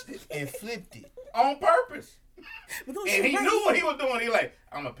 and bitch. flipped it And flipped it. on purpose. We're gonna And shoot he right knew here. what he was doing. He like,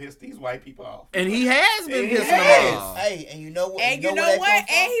 I'm gonna piss these white people off. And he has been He pissing has. them off. Hey, and you know what? And you know where that what? come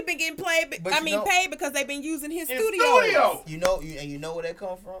from? And he been getting But you know- paid because they've been using his His studio. studio. You know where that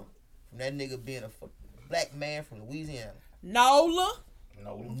come from? From that nigga being a black man from Louisiana. Nola.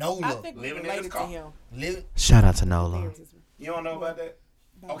 No. Nola. I think we Living in related his to car. him. Living. Shout out to Nola. You don't know about that?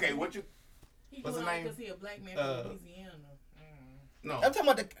 Okay, what you? He What's doing the it name? because he a black man Uh, from Louisiana. No. I'm talking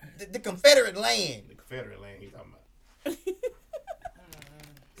about the Confederate land. The Confederate land he's talking about.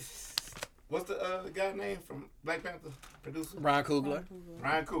 What's the guy name from Black Panther producer? Ryan Coogler.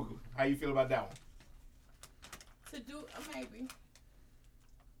 Ryan Coogler. How you feel about that one? To do maybe.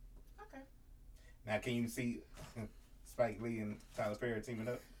 Okay. Now, can you see Spike Lee and Tyler Perry teaming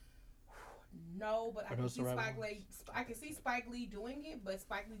up? No, but I can those see the right Spike Lee. I can see Spike Lee doing it, but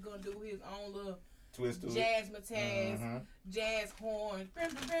Spike Lee gonna do his own little Twist to it. jazzmatazz, Mhm. jazz horns. Bim,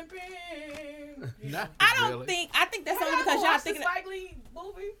 bim, bim, bim. You know. Not I don't really. think. I think that's Have only y'all because y'all watched the thinking. Spike Lee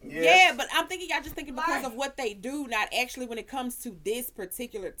movie? Yeah, but I'm thinking y'all just thinking because Like- of what they do, not actually when it comes to this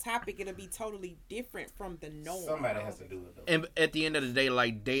particular topic, it'll be totally different from the norm. Somebody has to do it though. And at the end of the day,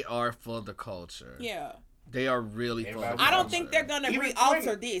 like they are for the culture. Yeah. They are really for the Everybody- culture. I don't think they're gonna Even re-alter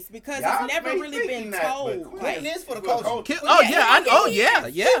Quentin. this because Y'all it's never may really think been he not, told. but Like, Quentin is for the For culture. Oh Yeah, yeah, he oh is. yeah,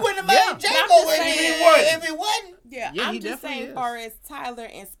 yeah. He wouldn't have made yeah. Django just if saying- he He wasn't. if he wasn't. yeah, Yeah, I'm he just definitely saying, is. far as Tyler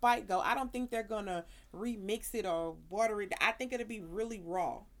and Spike go, I don't think they're gonna remix it or water it. I think it'll be really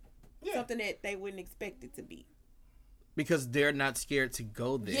raw, something that they wouldn't expect it to be. Because they're not scared to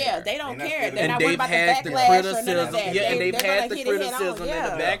go there. Yeah, they don't They're not care. scared. They're And not worried they've about had the the backlash or none of criticism, that. yeah, and they've They're had the gonna hit it head criticism on.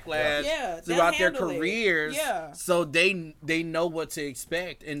 and the Yeah. backlash Yeah, they'll throughout their handle it. careers. Yeah. So they know what to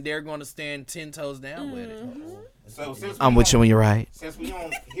expect, and they're going to stand 10 toes down with it. Mm-hmm. So since I'm we with you on- when you're right. Since we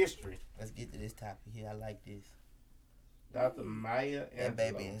on history, Let's get to this topic here. I like this. Dr. Maya That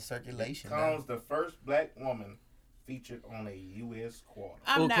baby Angelou in circulation. becomes the first black woman featured on a U.S. quarter.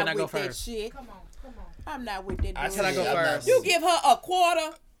 I'm Ooh, not can I go with that first? shit. Come on. I'm not with that. I bullshit. Can I go I'm not first? You give her a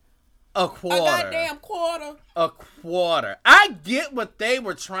quarter. A A quarter. goddamn quarter. A quarter. I get what they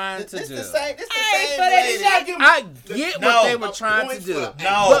were trying to This do. the same. This the I ain't same for that lady. shit. I get No, what they were a trying to point do. for-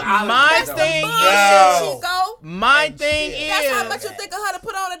 No. But I'll my let that thing go. Bullshit, No. Chico. my And thing shit. That's how is much you think her to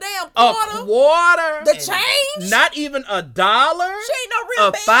put on a damn a quarter. quarter. The change. Not even $1. She ain't no real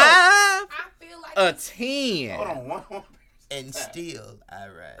A bill. 5. I feel like A 10. Hold on, one. And still, I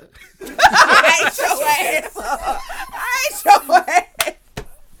ride. I ain't your ass. I ain't your ass.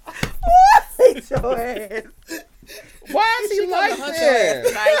 I ain't your ass. Why is he like that?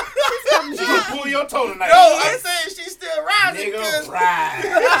 She gonna pull your toe tonight. No, I'm saying she's still rising. Nigga, 'cause- ride.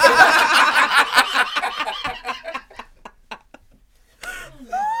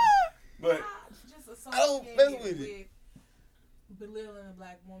 But just I don't associate mess it with it. belittling a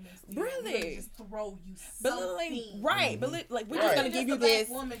black woman. Still Really? Just throw you belittling, something. right? Like we're Right. just gonna give you this.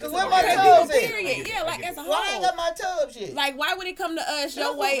 Cause where my Okay, tubs people, at? period. Yeah, like as a Why I ain't whole. got my tub shit? Like, why would it come to us your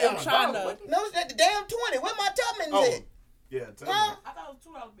That's way what of we trying on to? about. No, it's at the damn 20. Where my Tubmans oh, at? yeah, tell Huh? me. I thought it was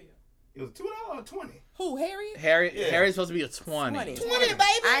 $2 bill. It was $2 or 20. Who, Harriet? Harry's supposed to be a 20. 20. 20, baby.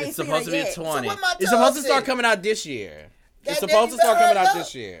 I ain't It's seen supposed her to be a yet. 20. So what my It's supposed to tub start say? coming out this year. It's Goddamn, supposed to you start better coming out hurry this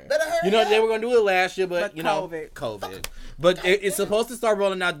up. year. Better hurry You know, up. they were going to do it last year, but, But you know, COVID. COVID. But it's supposed to start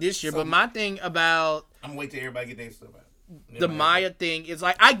rolling out this year. But my thing about I'm waiting till everybody get their stuff out. the Maya thing is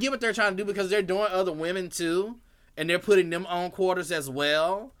like, I get what they're trying to do because they're doing other women too. And they're putting them on quarters as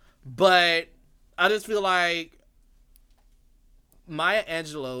well. But I just feel like Maya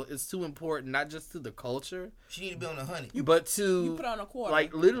Angelou is too important, not just to the culture, She need to be on the honey. but to You put on a quarter.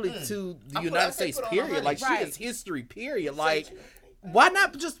 like literally to the I United say States put on a period. hundred. Like she Right. is history period. Like why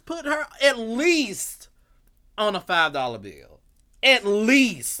not just put her at least on a $5 bill? At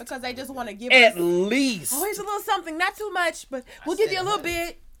least. because they just want to give At us. least. Oh, here's a little something, not too much, but we'll give you a little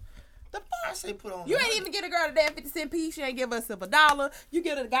bit. The fuck? I say put on You the ain't honey. even get a girl a damn 50-cent piece. She ain't give us $1. You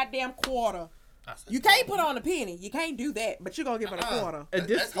get her a goddamn quarter. I say You put can't put on a penny. You can't do that, but you gonna give her a quarter. And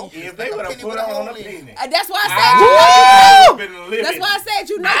this- That's okay. If they would have penny put with a on hole a in it. penny, That's why I I said. would've been living. That's why I said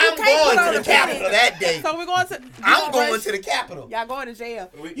you know I'm you can't going put on to a the Capitol penny. that day. So we're going to. I'm going to the Capitol. Y'all going to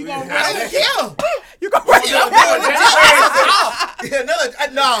jail. We- You we- gonna I run? don't care. You gonna run? I'm going to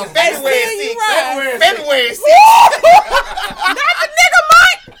jail. No, February Still you 6th. ride. February 6th. Not the nigga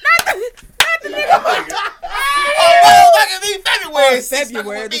Mike. Not the nigga Mike. Oh, motherfucker, be February 6th.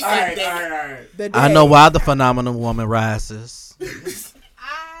 February the All right, all right, all right. The I day. know why the phenomenal woman rises.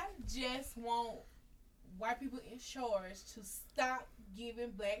 I just want white people in charge to stop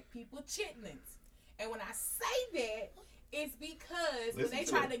giving black people chitlins. And when I say that, it's because when Listen they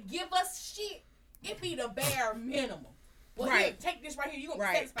to try it. to give us shit, it be the bare minimum. Well, Right. here, take this right here. You gonna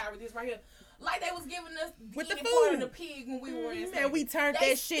Right. be satisfied with this right here. Like they was giving us With the eating part of food. the pig when we were in And slavery. we turned They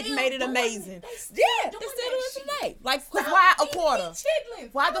that shit and still made it doing amazing. They still Yeah, doing they still that doing it shit. today. Like, cause Stop why a eating quarter? these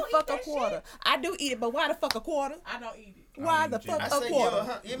chitlins. Why I the don't fuck eat a that quarter? shit. I do eat it, but why the fuck a quarter? I don't eat it. Why eat the fuck I a say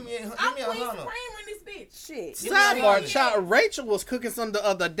quarter? give me a I'm give me Queen's a hundred. cream in this bitch. Shit. Give me a Sidebar, hundred. child, Rachel was cooking some the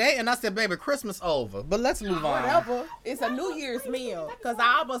other day, and I said, "Baby, Christmas over." But let's move on. Whatever. It's a New Year's meal. Cause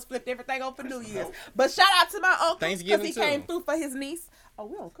I almost flipped everything on for New Year's. But shout out to my uncle because Thanksgiving he too. came through for his niece. Oh,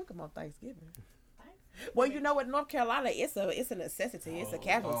 we don't cook them on Thanksgiving. Well, you know what, North Carolina, it's a necessity. It's a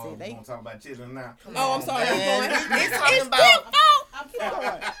casualty. Oh, we They. gonna talk about chitlin now. Oh, I'm sorry. Man, Keep going. we It's talking Kim about- fault. I'm Keep sorry.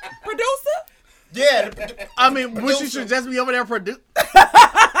 going. Producer. Yeah. I mean, we should just be over there produce.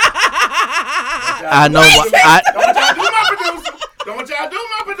 I know why. Don't y'all do my producer. Don't y'all do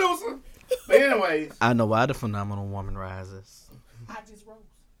my producer. But anyways, I know why the phenomenal woman rises. I just rose.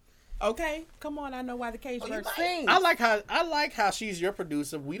 Okay, come on. I know why the cage Oh, you bird might. sings. I like how she's your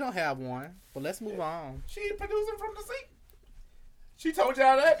producer. We don't have one, but let's move on. she producing from the seat. She told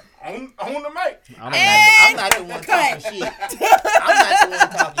y'all that on the mic. I'm not the one talking shit. I'm not the one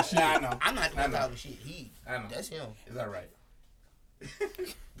talking shit. Nah, I know. I'm not the one I know. talking shit. I know. That's him. Is that right?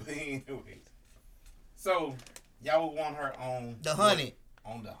 But anyways, so y'all would want her on The honey.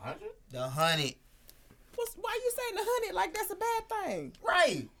 On the 100? The honey. Why you saying the honey like that's a bad thing?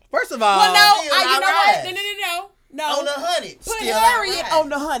 Right. First of all, Well, no, still you know alright. what? No. On the honey. Put Still Harriet alright. on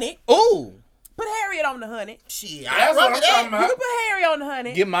the honey. ooh, Put Harriet on the honey. Shit. That's I what rock I'm with talking that. You about. put Harriet on the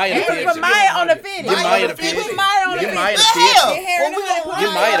honey. get Maya You the put fish. Maya on the finish. Get Maya the You fish. put Maya on the Get Maya finish. the fish. Hell, Get Harriet well, we on the gonna honey.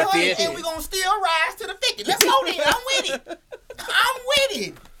 Get Maya the honey, fish. and we gonna still rise to the 50. Let's go then. I'm with it. I'm with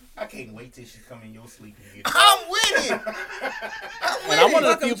it. I can't wait till she come in your sleep and get I'm with it. I'm with And I'm it. one of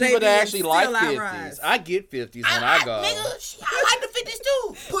the Fuck 'em, few people JB, that actually still like I 50s. rise. I get 50s when I go. Nigga, I like the 50s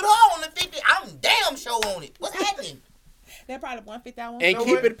too. Put her on the 50. I'm damn sure on it. What's happening? That probably 150 I want. And You know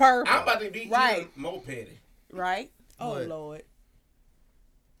keep what? it purple. I'm about to be Right. even more petty. Right? Oh, What? Lord.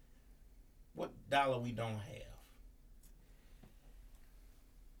 What dollar we don't have?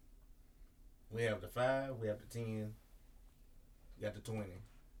 We have the 5, we have the 10, we got the 20,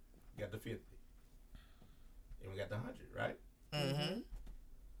 we got the 50, and we got the 100, right? Mm-hmm.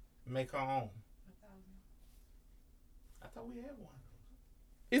 Make our own. I thought we had one.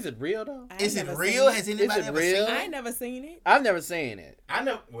 Is it real though? I ain't Is it never real? seen Has it. anybody Is it ever real? seen I it? ain't never seen it. I've never seen it. I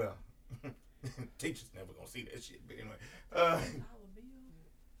know. Well, teachers never gonna see that shit. But anyway,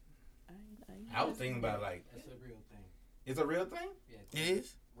 I was thinking about like It's a real thing. it's a real thing. Yeah, It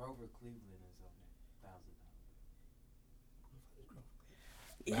is? Rover Cleveland is on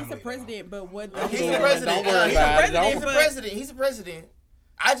it. $1,000. He's a president, but what? He's Don't the president. worry He's about it. He's Don't- the president. He's the president.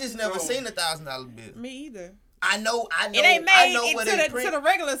 I just never So- seen a $1,000 bill. Me either. I know. It ain't I made know where into they the, print. to the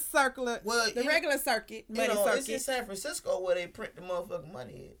regular circular. Well, the you- regular circuit, You money know, it's in circuit. San Francisco where they print the motherfucking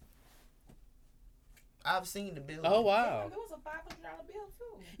money at. I've seen the bill. Oh wow. There was a $500 bill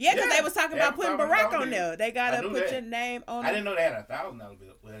too. Yeah, because Yeah, they was talking they about putting have Barack $500 on there. They I gotta knew put that. your name on I it. didn't know they had a $1,000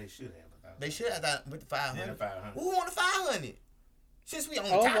 bill. Well, they should have They should have got with the 500. $1,000. 500. Who want the 500? Since we on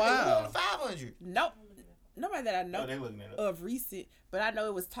Oh, topic, wow. who want the 500? Nope. Nobody that I know Oh, they looking it up. of recent, but I know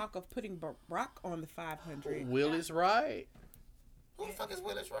it was talk of putting Barack on the 500. Willie's right. Who the fuck is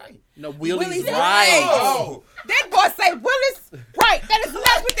Willis Wright? No, Willie's, Willie's right. right. Oh, That boy say Willis right. That is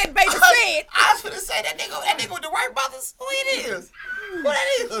not what that baby said. I was finna say that nigga with the Wright brothers. Who it is? Who that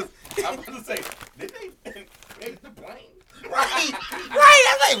is? I'm about to say, did they make the plane? Right. I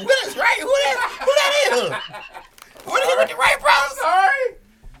was like, Willis Wright. Who that is? What is he with the Wright brothers? Sorry.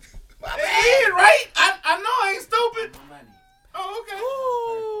 My They bad. did, right? I know I ain't stupid. No money. Oh, okay.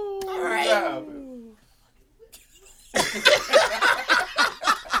 All Good right. job.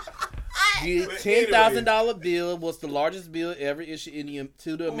 The But $10,000 bill was the largest bill ever issued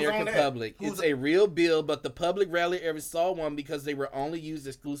to the Who's American on that? public. Who's It's a real bill, but the public rarely ever saw one because they were only used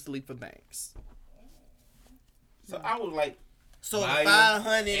exclusively for banks. So I was like, So the Biden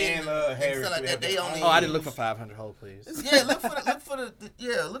 500 and and Harris stuff like should that, have they their only. own. Oh, I didn't look for 500. Hold, please.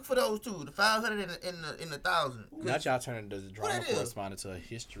 Yeah, look for those two. The 500 and the 1,000. Not y'all turning the drama that is? correspondent to a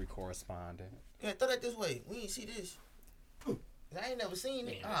history correspondent. Yeah, throw that this way. We ain't see this. I ain't never seen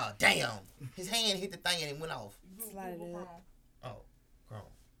it. Oh, damn. His hand hit the thing and it went off. Slide it up. Oh, grown.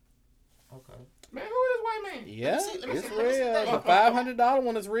 Okay. Man, who is white man? Yeah, see- let me it's see- let me see real. that. The $500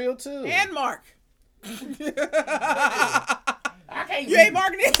 one is real too. And Mark. I can't You ain't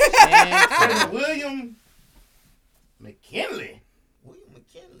marking it. And- William McKinley. William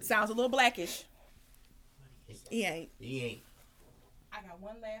McKinley. Sounds a little blackish. He ain't. He ain't. I got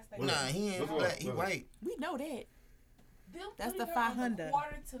one last thing. Nah, he ain't Look, black. He look. white. We know that. Them That's putting the it on 500.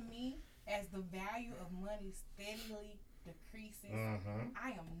 quarter to me as the value of money steadily decreases. Mm-hmm. I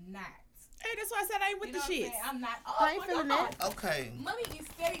am not. Hey, that's why I said I ain't with You the know what I'm shit. saying? I'm not. I ain't feeling that. Okay. Money is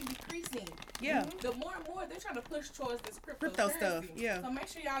steady decreasing. Yeah. The more and more they're trying to push towards this Crypto stuff, yeah. So make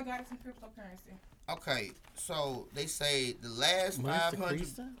sure y'all got some cryptocurrency. Okay. So they say the last Money's 500.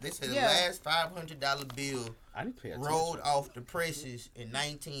 decreasing? They say Yeah. the last $500 bill I need to pay attention. rolled off the presses in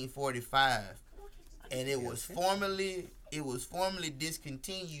 1945, and it was formally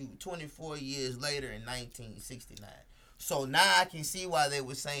discontinued 24 years later in 1969. So now I can see why they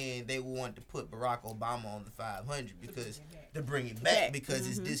were saying they wanted to put Barack Obama on the 500 because to bring it back because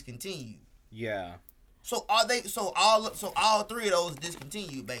it's discontinued. Yeah. So are they? So all three of those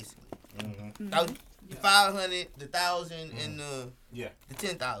discontinued basically. Mm-hmm. That was the 500, the 1,000, and Yeah. the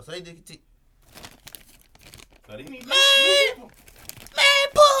 10,000. So they discontinued. So they need Man,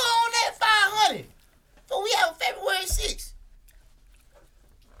 put her on that 500. So we have February 6th.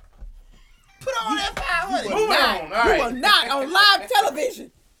 Put her on that 500. Moving on. All You right. will not on live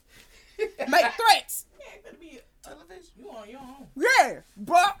television make threats. Yeah, it could be Television. you on your own. Yeah,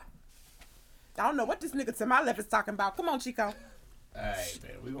 bro. I don't know what this nigga to my left is talking about. Come on, Chico. All right,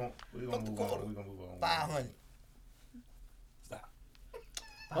 man. We gonna move on. We gonna move on. 500. Stop.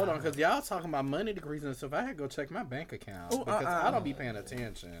 Hold on, because y'all talking about money decreasing and stuff. I had to go check my bank account Ooh, because I don't be paying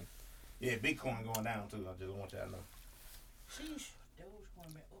attention. Yeah, Bitcoin going down too. I just want y'all to know. Sheesh.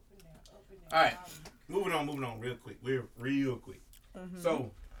 Dogecoin been up and down, up and down. All right. Moving on real quick. We're real quick.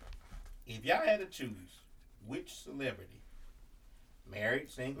 So, if y'all had to choose which celebrity, married,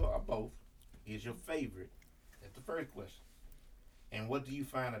 single, or both, is your favorite, that's the first question. And what do you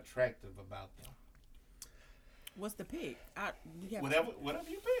find attractive about them? What's the pick? Whatever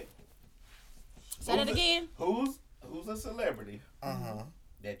you pick. Say that again. Who's a celebrity Uh-huh.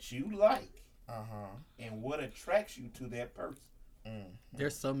 that you like, Uh-huh. and what attracts you to that person?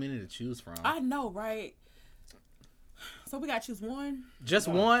 There's so many to choose from. I know, right? So we gotta choose one. Just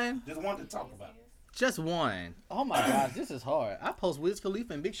one? Just want to talk about it. Just one. Oh my gosh, this is hard. I post Wiz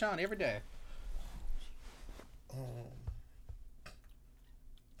Khalifa and Big Sean every day.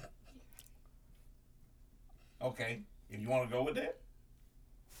 Okay, if you want to go with that,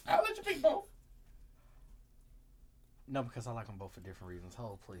 I'll let you pick both. No, because I like them both for different reasons.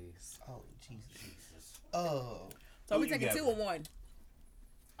 Hold, please. Oh, Jesus. So Who we you taking got, 2 bro? or 1?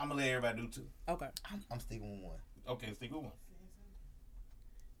 I'm gonna let everybody do 2. Okay. I'm sticking with 1. Okay, stick with 1.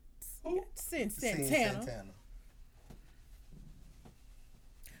 Santana.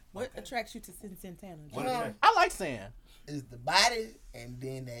 What attracts you to Santana? What attract- I like Sam. It's the body and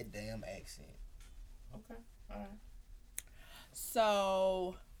then that damn accent. Okay, all right.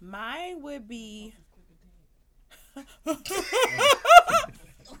 So mine would be.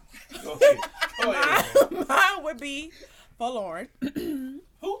 Go ahead. Go ahead. Mine would be Forlorn.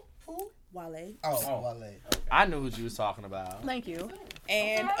 Who? Wale. Oh, Wale. I knew what you was talking about. Thank you.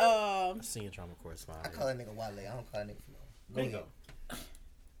 And Senior drama I correspondent. call that nigga Wale. I don't call that nigga Flo. Bingo.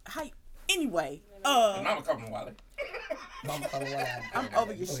 anyway, And Mama called him Wale. Mama call him Wale. I'm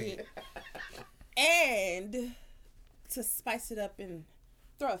over your shit. And to spice it up and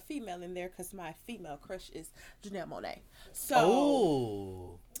throw a female in there, because my female crush is Janelle Monáe.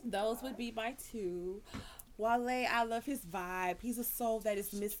 So those would be my 2. Wale, I love his vibe. He's a soul that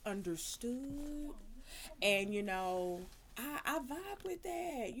is misunderstood. And, you know, I vibe with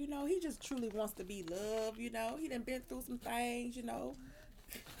that. You know, he just truly wants to be loved, you know. He done been through some things, you know.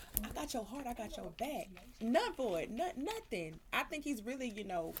 I got your heart, I got your back. None for it, nothing. I think he's really, you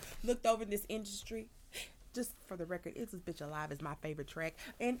know, looked over in this industry. Just for the record, Is This Bitch Alive is my favorite track.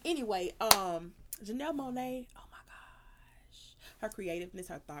 And anyway, Janelle Monáe, oh my gosh. Her creativeness,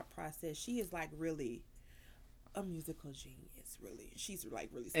 her thought process, she is like really a musical genius, really. She's like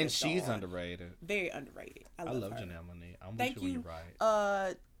really And stepped she's on. underrated. Very underrated. I I love her. Janelle Monáe. I'm Thank with you you. when you're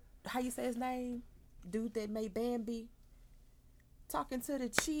right. How you say his name? Dude that made Bambi. Talking to the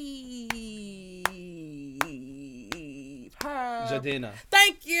chief. Her. Jadena.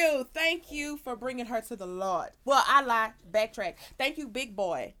 Thank you for bringing her to the Lord. Well, I lied. Backtrack. Thank you, Big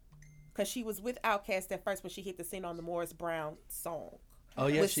Boy, because she was with Outkast at first when she hit the scene on the Morris Brown song. Oh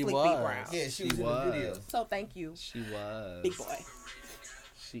yeah, With she Slick B. was. Brown. Yeah, she was in the video. So thank you, She was. Big Boy.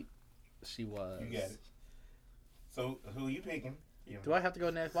 She was. You got it. So who you picking? Yeah. Do I have to go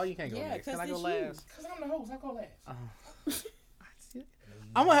next? Why you can't go Yeah, next? Can 'cause I go it's you. last? Because I'm the host. I go last.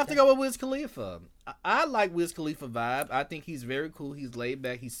 I'm gonna have to go with Wiz Khalifa. I like Wiz Khalifa vibe. I think he's very cool. He's laid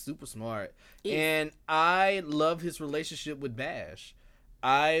back. He's super smart, and I love his relationship with Bash.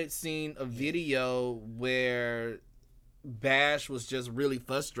 I seen a video where Bash was just really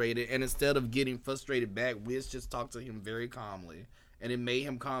frustrated, and instead of getting frustrated back, Wiz just talked to him very calmly, and it made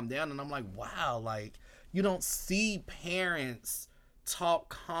him calm down. And I'm like, wow, like you don't see parents talk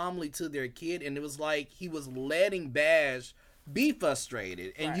calmly to their kid, and it was like he was letting Bash be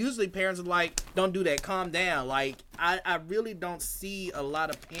frustrated. And usually parents are like, don't do that, calm down. Like I really don't see a lot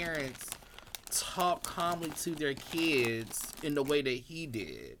of parents talk calmly to their kids in the way that he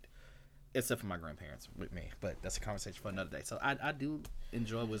did, except for my grandparents with me, but that's a conversation for another day. So I do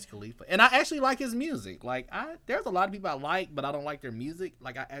enjoy Wiz Khalifa, and I actually like his music. Like there's a lot of people I like, but I don't like their music.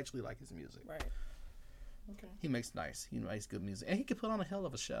 Like I actually like his music. Right. Okay. He makes good music, and he could put on a hell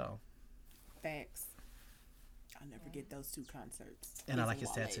of a show. Facts. I'll never get those 2 concerts. And I like his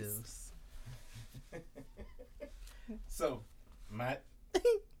Wale's. tattoos. So, I'm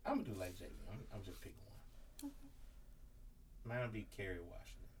gonna do like Jay. I'm just picking one. Mine would be Kerry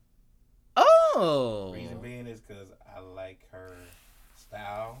Washington. Oh. Reason being is because I like her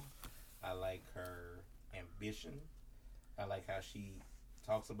style. I like her ambition. I like how she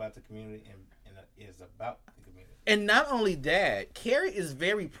talks about the community and is about the community. And not only that, Carrie is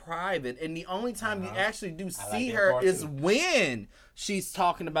very private, and the only time you actually do like see that her part is too. when she's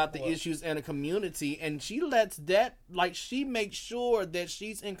talking about the issues in a community, and she lets that, like, she makes sure that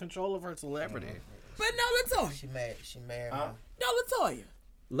she's in control of her celebrity. But no Latoya. She married Huh? him. No Latoya.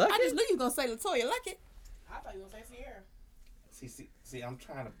 Lucky? I just knew you were going to say Latoya Luckett. I thought you were gonna say Sierra. See, I'm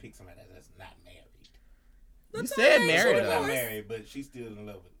trying to pick somebody that's not married. You said Latoya married, She's though. not married, but she's still in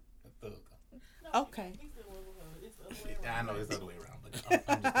love with a thug. Okay. I know it's the other way around, but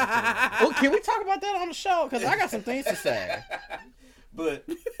I'm just Well, can we talk about that on the show? Because I got some things to say. But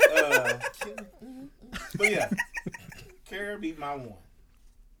yeah, Kara be my one.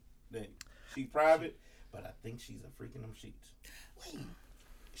 That she's private, but I think she's a freak in them sheets. Wait,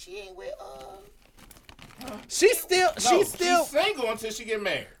 she ain't with She's still She's single until she get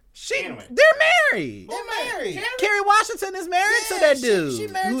married. Anyway. They're married. They're married. Kerry Washington is married to that dude, she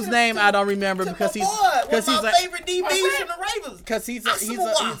married whose to- name to- I don't remember to because my he's boy, one because of he's my a favorite DBs from the Ravens. because he's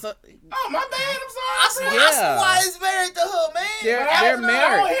Asamoah. a Oh, my bad. I'm sorry. Yeah. Why is married to her, man? they're I they're don't hear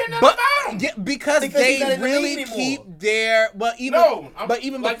married, nothing but about 'em. yeah, because Because he's not they in the really league keep anymore. their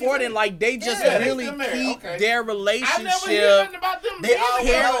even like before you then, said. like they just Yeah, they really still married, keep okay. their I never hear relationship. nothing about them. They being always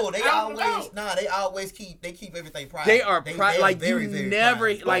together. know. They I don't always know. they always keep everything private. They are They like very, you very never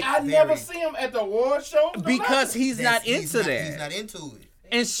private. like I never see him at the award shows. no because nothing. he's not He's into that. He's not into it.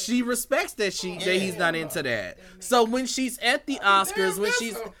 And she respects that that he's not into that. So when she's at the Oscars, when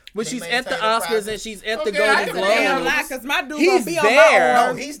she's They at the maintain a Oscars private- and she's at the Okay, I Golden can Damn Globes. lie, cause my dude He's gonna be on there. my No,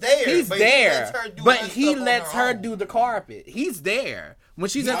 arm. he's there. He's but there, but her he stuff on lets her own. do the carpet. He's there when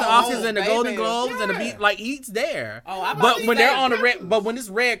she's at the Oh, Oscars and the baby. Golden Globes and the Yeah. beat. Like he's there. Oh, I But believe when they're that. on the red, but when it's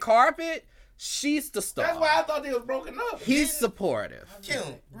red carpet, she's the star. That's why I thought they was broken up. He's supportive. Kim,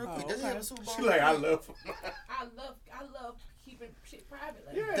 real quick, does he have a Super Bowl? She like, I love him. I love keeping shit private.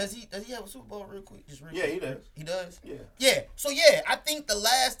 Like Yeah. Does he have a Super Bowl real quick? Just real Yeah, quick. he does. He does? Yeah. Yeah. So yeah, I think the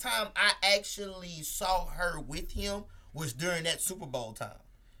last time I actually saw her with him was during that Super Bowl time.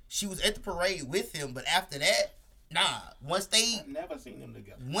 She was at the parade with him, but after that, nah. Once they I've never seen them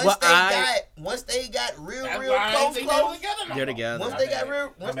together. Well, once they got real That's real why I ain't close think they was close. together no They're more. together. Once My they bad. got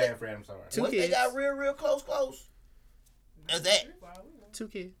real My once bad, they, Fred. I'm sorry. Two once they kids. got real close. That's that. 2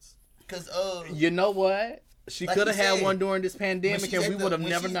 kids. Cause You know what? She Like could have you had said, one during this when pandemic, she's and at we the- would have when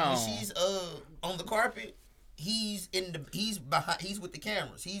never she's- known. When she's on the carpet, he's behind. He's with the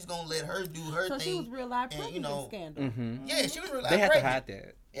cameras. He's gonna let her do her So thing. she was real life and, pregnant you know, scandal. hmm Yeah, she was real. They had to pregnant. hide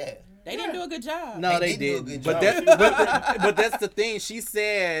that. Yeah. They didn't do a good job. No, They they did do a did. good But job. but that's the thing. She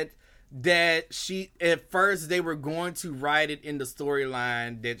said that she at first they were going to write it in the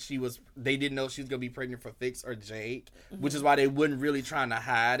storyline that they didn't know she was gonna be pregnant for Fix or Jake, which is why they wasn't really trying to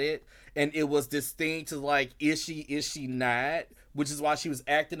hide it. And it was this thing to like, is she not? Which is why she was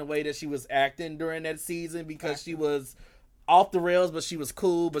acting the way that she was acting during that season, because she was off the rails, but she was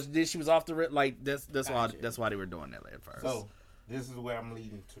cool, but then she was off the rails. Like that's why they were doing that at first. So, this is where I'm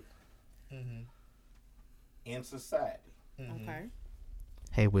leading to. Mm-hmm. In society, Okay.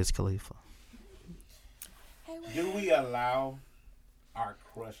 Hey, Wiz Khalifa. do we allow our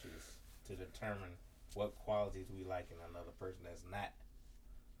crushes to determine what qualities we like in another person that's not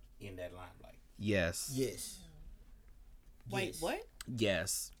in that limelight? Yes. Yes. Wait, Yes. what?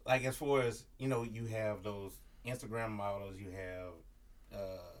 Yes. Like, as far as, you have those Instagram models, you have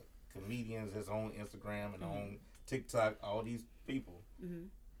comedians that's on Instagram and on TikTok, all these people, Mhm.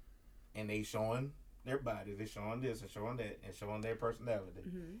 and they showing their body, they showing this and showing that and showing their personality,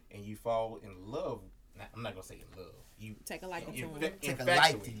 Mhm. and you fall in love. I'm not gonna say in love. You Take a liking to you him. infatuate. Take a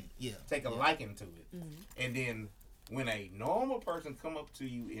liking. Yeah. Take a liking to it, Mhm. and then when a normal person come up to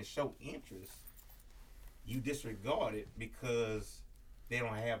you and show interest, you disregard it because they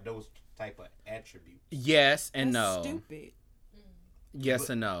don't have those type of attributes. Yes and That's no. stupid. Yes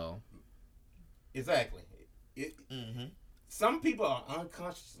and no. Exactly. Mm-hmm. Some people are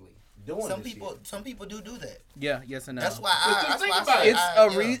unconsciously doing Some this people, shit. some people do that. Yeah. Yes and no. That's why But I. just That's think why I about say it. It's I,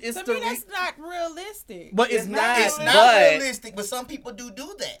 a yeah. re. It's To the me, re. that's not realistic. But it's It's not. not It's not But realistic, but some people do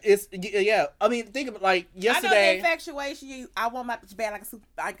that. it's yeah. I mean, think of like I know the yesterday. infatuation. I want my bitch bad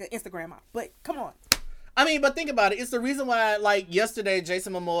like an Instagram model. But come on. I mean, but think about it. It's the reason why, like yesterday,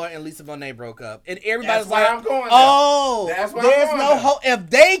 Jason Momoa and Lisa Bonet broke up, and everybody's That's why like, I'm going there. "Oh, That's why there's I'm no going hope. If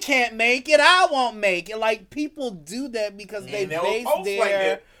they can't make it, I won't make it." Like people do that because they And they'll base post like their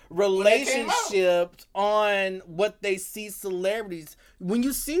that when they came out. relationships on what they see celebrities. When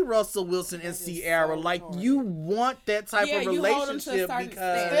you see Russell Wilson and That is Ciara, so like hard. you want that type Yeah, of you hold them to a relationship certain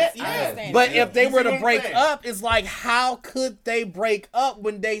because. standard. Yeah. I understand But that. if they You were see to what I'm break saying? up, it's like, how could they break up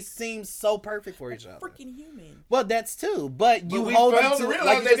when they seem so perfect for each other? Freaking human. Well, that's too. But But you we hold them failed to, to realize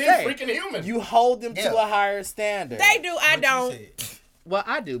like you that just they're said, freaking human. you hold them to Yeah. a higher standard. They do. I What you don't. said. Well,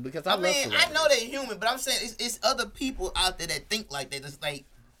 I do because I I love mean, I celebrities. know they're human, but I'm saying it's other people out there that think like that. It's like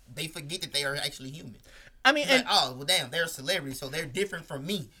they forget that they are actually human. I mean, It's and like, oh well, damn, they're a celebrity, so they're different from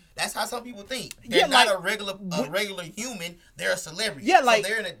me. That's how some people think. They're Yeah, not like- a regular human. They're a celebrity. Yeah, like-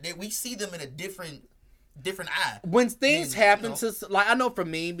 so we see them in a different eye. when things Then, happen you know. to, like, I know for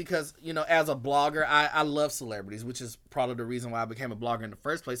me, because, as a blogger, I love celebrities, which is probably the reason why I became a blogger in the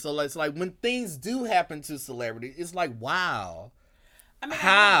first place. So it's like when things do happen to celebrities, it's like, wow, I mean, I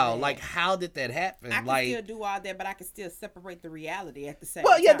how? know that. Like, how did that happen? I can like, still do all that, but I can still separate the reality at the same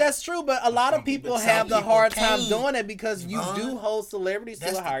well, yeah, time. that's true, but a lot of some people- people some have the people hard time can't. doing it because you do hold celebrities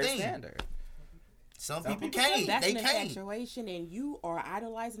That's to a the higher thing. standard. Some Some people people can't. That's They an can't. infatuation, and you are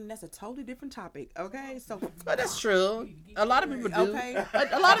idolizing. That's a totally different topic. Okay, so But that's true. A lot of people do. Okay.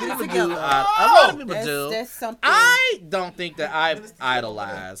 A lot of people do. Together. A lot of people do. that's something. I don't think that I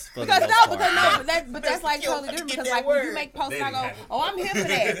idolize for the Because most no, part. because no, but that's like Yo, totally let me different. get Because that like when you word. make posts, and I Daddy go, had it. "Oh, I'm here for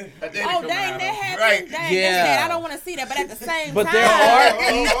that." Daddy Oh, coming dang, out. that happened. Right. Dang, Yeah. that's that. I don't want to see that. But at the same But time, there are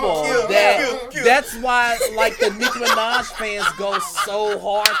Kill, people kill. that's why like the Nicki Minaj fans go so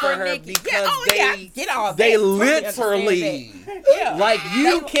hard for her Nicki. because Yeah, oh, yeah, get all they that. Totally literally understand that. Yeah. like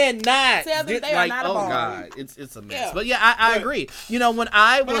you cannot Tell them get, they are like not a oh bar. god it's a mess. Yeah. But yeah, I agree. You know when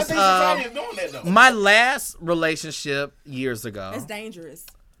I But I was think society is doing that though. my last relationship years ago. It's dangerous.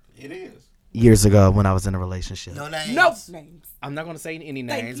 It is. Years ago when I was in a relationship. No names. No names. I'm not going to say any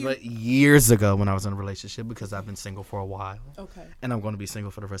Thank names, you. but years ago when I was in a relationship because I've been single for a while. Okay. And I'm going to be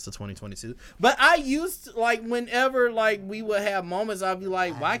single for the rest of 2022. But I used to, like, whenever, like, we would have moments, I'd be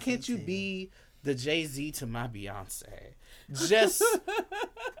like, why can't you be the Jay-Z to my Beyonce? Just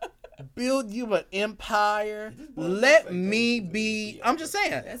build you an empire. Let me be, I'm just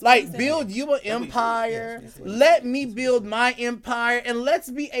saying, That's what like, he said. build you an empire. Let me build my empire. And let's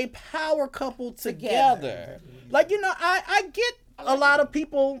be a power couple together. Like, you know, I get a lot of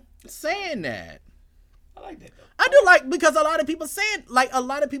people saying that. I like that though. I do like because a lot of people saying like a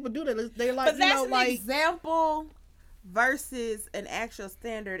lot of people do that. They like But you that's know an like example versus an actual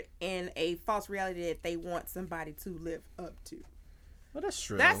standard and a false reality that they want somebody to live up to. well that's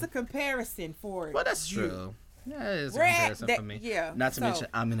true. That's a comparison for it. well that's true. Yeah, it is a We're at comparison that- for me. yeah, Not to so- mention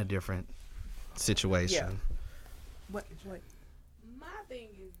I'm in a different situation. What? My thing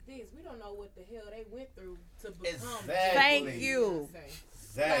is this: we don't know what the hell they went through to become. Exactly. Thank you.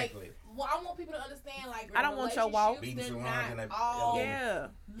 Exactly. Like, well, I want people to understand, like, I don't want your walk. relationships, Beating they're Solange not and all Yeah.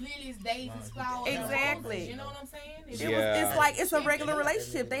 Lily's daisies, flowers, and Exactly. roses, you know what I'm saying? It's Yeah. It's like it's a regular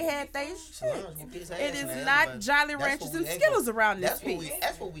relationship. They had they shit. It is not Jolly Ranchers and Skittles around this piece.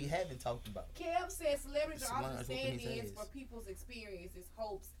 That's what we haven't talked about. Kev said celebrities are often Solange whooping his stand-ins ass. for people's experiences,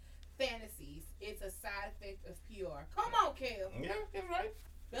 hopes, fantasies. It's a side effect of PR. Come on, Kev. Yeah, that's right.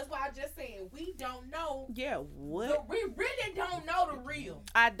 That's why I just saying we don't know. Yeah, what? We really don't know the real.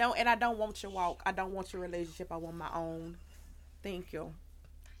 I don't want your walk. I don't want your relationship. I want my own. Thank you.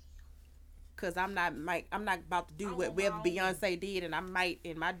 Cause I'm not about to do I what want my own. Beyonce did,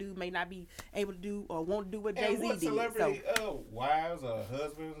 and my dude may not be able to do or won't do what Jay And Z what did. celebrity So wives or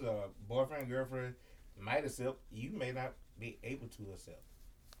husbands or boyfriend, girlfriend might accept, you may not be able to accept.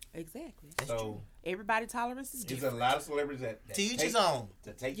 exactly. So Everybody tolerance is there's different. a lot of celebrities that To each take, his own.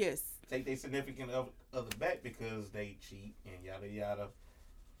 to take Yes. take their significant other back because they cheat and yada yada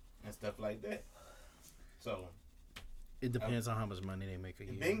and stuff like that. So It depends on how much money they make a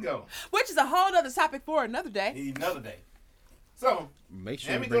year. bingo, Which is a whole other topic for another day. another day. So Make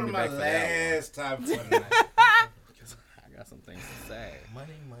sure let you me bring go to me my back for that last topic for tonight. one. I got some things to say.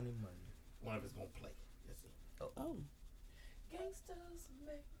 Money, money, money. One of us gonna play. That's it. Oh. Gangsters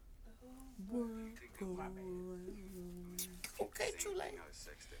make the whole Okay, too late.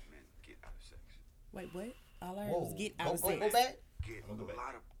 Wait, what? All I heard Whoa. was get out of Go sex. back. I'm gonna go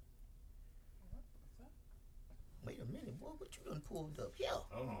back. Wait a minute, boy. What you done pulled up here?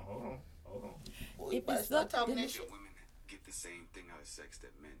 Hold on. Boy, If you better it's start up, talking then that shit. Women get the same thing out of sex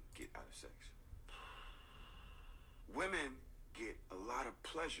that men get out of sex. Women get a lot of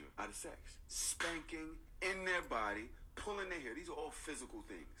pleasure out of sex. Spanking in their body, pulling their hair. These are all physical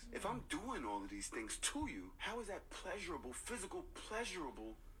things. If I'm doing all of these things to you, how is that pleasurable, physical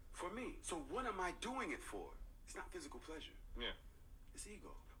pleasurable for me? So what am I doing it for? It's not physical pleasure. Yeah. It's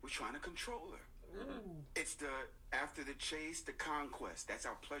ego. We're trying to control her. It's the after the chase, the conquest. That's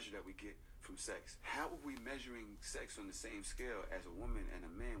our pleasure that we get from sex. How are we measuring sex on the same scale as a woman and a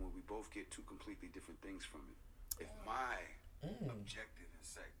man when we both get two completely different things from it? If my objective in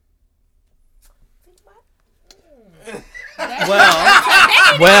sex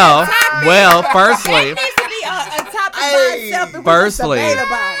Well, firstly, It needs to be a topic by Hey. itself. And Firstly. we just debate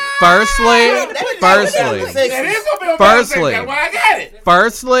about it. firstly, That is gonna be a Firstly. That's why I got it.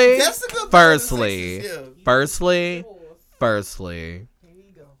 firstly, Jessica firstly, yeah. firstly,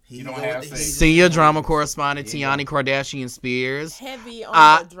 You don't have sex. senior drama correspondent Tiani Kardashian Spears. Heavy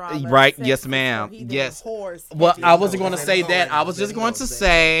on the drama. right, sex yes, for ma'am. heathen Yes. whores. Well, I wasn't going to say that. I was just going to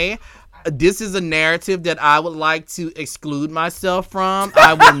say this is a narrative that I would like to exclude myself from.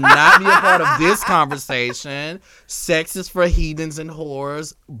 I will not be a part of this conversation. Sex is for heathens and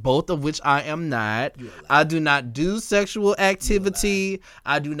whores, both of which I am not. I do not do sexual activity.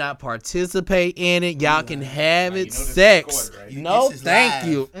 I do not participate in it. Y'all can have Now, you it. know this is Sex. recorded, right? No, This is thank live.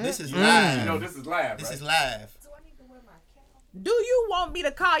 you. This is You live. know this is live, This right? is live. Do I need to wear my cap? Do you want me to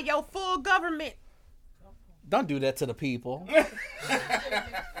call your full government Don't do that to the people. Cut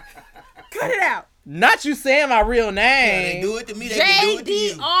it out. Not you saying my real Yeah, name. they do it to me, they can do it to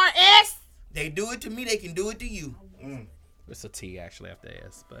you. JDRS. They do it to me, they can do it to you. It's a T actually after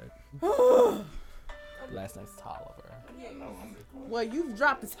S, but last name's Tolliver. Well, you've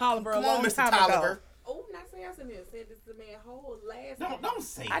dropped this Tolliver a Come long on, Mr. time Tolliver. ago. Oh, not saying I said this the man whole last. Don't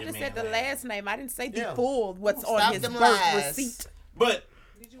say I the just man said the last name. I didn't say the Yeah. full what's Stop on his them birth lies. receipt. But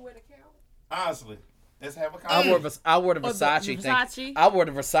Did you wear the count? honestly, let's have a I conversation. wore the Oh, the Versace. Versace? I wore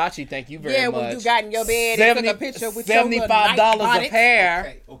the Versace. Thank you very Yeah, much. when you got in your bed and took a picture with your little $75 night a bonnet.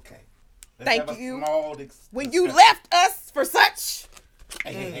 pair. Okay. Thank have a you. small When you discussion. left us for such.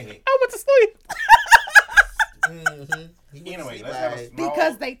 Hey. I went to sleep. Anyway, let's have a small.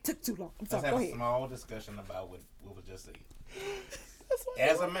 Because they took too long. I'm Let's sorry, have go a ahead. small discussion about what was just said.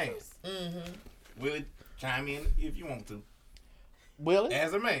 As a man, Willie, chime in if you want to. Willie?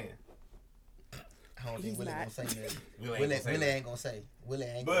 As a man, I don't think He's Willie not. gonna say nothing. Willie Willie ain't gonna say Willie that. ain't gonna say. Willie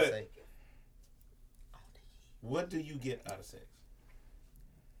ain't But- gonna say. What do you get out of sex?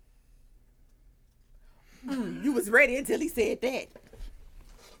 You was ready until he said that.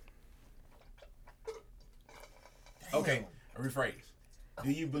 Okay, rephrase.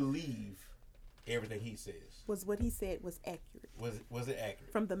 Do you believe everything he says? Was what he said was accurate Was it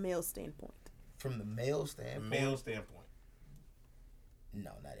accurate? from the male standpoint. From the male From standpoint, a male standpoint,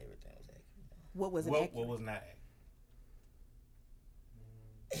 no, not everything was accurate. What was it what accurate? was not accurate?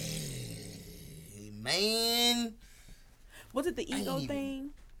 Hey, man, Was it the ego ain't even-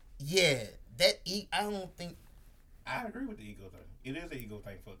 thing? yeah, I don't think. I agree with the ego thing. It is an ego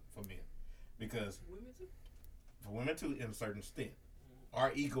thing for men, because for women too, in a certain extent,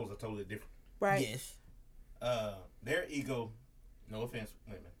 our egos are totally different. Right. Yes, Their ego, no offense,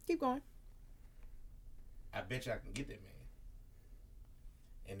 women. Keep going. I bet you I can get that man.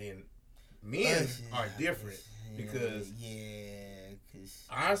 And then men are different because because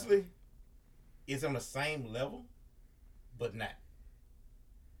honestly, it's on the same level, but not.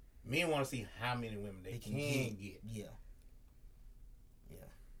 Men want to see how many women they can get. Yeah,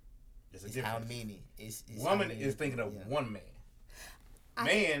 It's a it's difference. how many. It's Woman how many, is thinking of yeah. one man.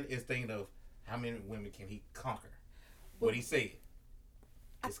 Man is thinking of how many women can he conquer. What he said.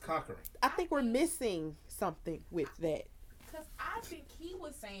 It's conquering. I think we're missing something with that. Because I think he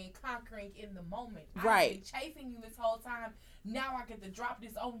was saying conquering in the moment. Right. I've been chasing you this whole time. Now I get to drop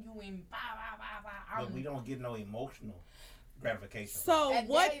this on you and blah, blah, blah, blah. But we don't get no emotional gratification. So And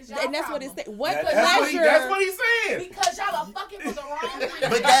what? that is your And that's what it's. problem. What That's pleasure? what he's saying. Because y'all are fucking for the wrong reason.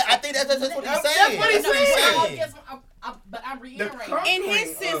 But I think that's what he's That's saying. what he's saying. But I'm reiterating. In his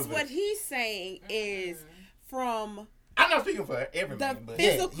conquering sense, of what it. he's saying is from I'm not speaking for every the man, but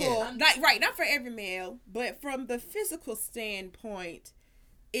physical, not for every male, but from the physical standpoint,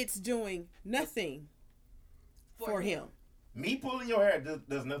 it's doing nothing for him. me pulling your hair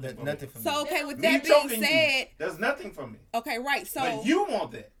does nothing for Nothing me. for me. So okay, with Me that being choking said, you does nothing for me. okay, right. So But you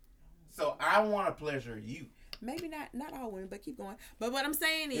want that. So I want to pleasure you. maybe not all women, but keep going. But what I'm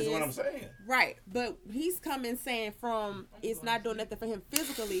saying Is is what I'm saying. right. But he's coming saying from it's not doing nothing for him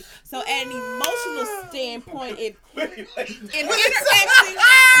physically. So at an emotional standpoint, if in interacting.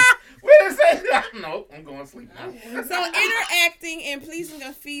 Wait a second. No, I'm going to sleep now. So interacting and pleasing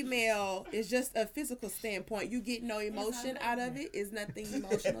a female is just a physical standpoint. You get no emotion out of it. Is nothing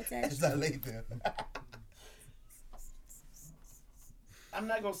emotional attached. It's not late there. I'm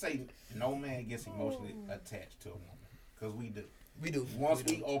not going to say no man gets emotionally attached to a woman. Because we do. We do. Once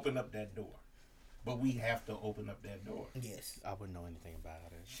we open up that door. But we have to open up that door. Yes, I wouldn't know anything about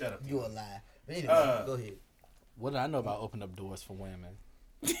it. Shut up. you a lie. But anyway, go ahead. What did I know about opening up doors for women?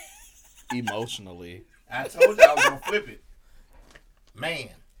 Emotionally. I told you I was going to flip it. Man.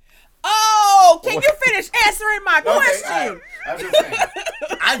 Oh, can you finish answering my Okay, question? I'm just saying.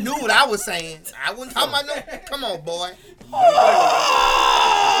 I knew what I was saying. I wasn't talking about no. Come on, boy.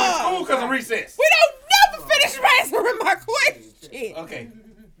 School because of recess. We don't never finish answering my question. Okay.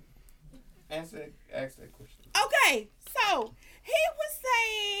 Ask that question. Okay, so he was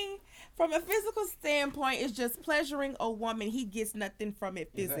saying from a physical standpoint, it's just pleasuring a woman. He gets nothing from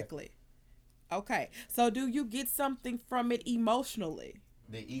it physically. Okay, so do you get something from it emotionally?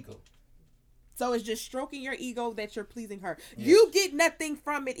 The ego. So it's just stroking your ego that you're pleasing her. Yes. You get nothing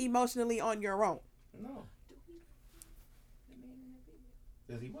from it emotionally on your own. No.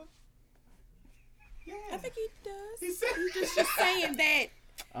 Does he what? Yeah. I think he does. He said He's just saying that.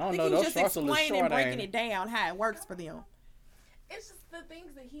 I don't I know. think Those he's just shorts are a little explaining, short. breaking it down, how it works for them. It's just the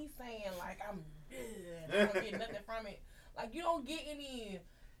things that he's saying, like, I don't get nothing from it. Like, you don't get any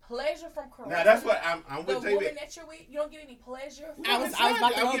pleasure from caressing Now that's what I'm the with woman JB. that you're with? You don't get any pleasure I was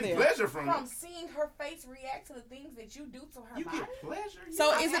about to I'm go getting there. pleasure from from it. seeing her face react to the things that you do to her You body? get pleasure.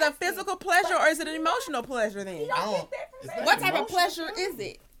 So is it a physical pleasure or is it an emotional pleasure then? You I don't don't- get that from It's sex. not What type of emotional pleasure pleasure? is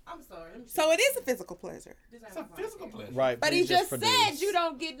it? I'm sorry. Let me So it is a physical pleasure. this It's a physical pleasure. Right. But we he just produced. said you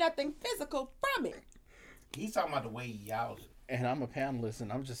don't get nothing physical from it. He's talking about the way y'all do. And I'm a panelist, and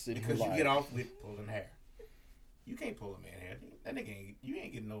I'm just sitting Because here you like, get off with pulling hair. You can't pull a man hair. That nigga ain't, you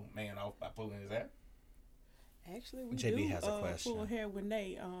ain't getting no man off by pulling his hair. Actually, we JB do has a question. pull hair when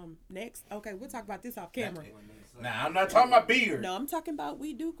they next. Okay, we'll talk about this off camera. Nah, I'm not talking about beard. No, I'm talking about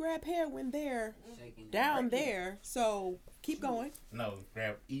we do grab hair when they're down there. So keep going. No,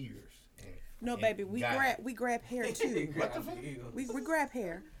 grab ears. No, And baby, we got grab hair too. What the fuck? we grab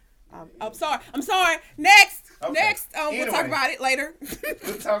hair. I'm sorry. Next. Okay. Next. We'll talk Anyway. about it later.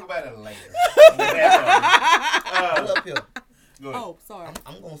 We'll talk about it later. Hold up here. Go ahead. Oh, sorry.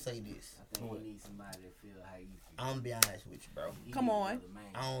 I'm gonna say this. I think you need somebody that feel how you feel. I'm gonna be honest with you, bro. You Come need on. another man.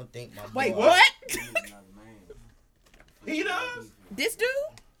 I don't think my Wait, boy, what? You need another man. He does? This dude?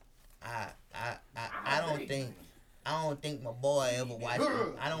 I don't think my boy ever watched.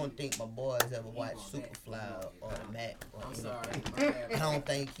 I don't think my boys ever watched Superfly or the Mac. Or I'm sorry. anything. I don't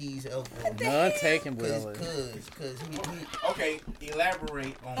think he's ever. none taken, Cause Willie. he Okay,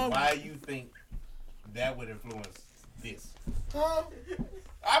 elaborate on why you think that would influence this. huh?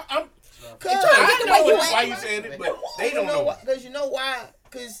 I'm Cause I know you why you said it, but they don't know. Cause you know why?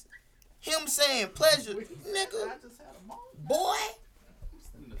 Cause him saying pleasure, nigga, boy.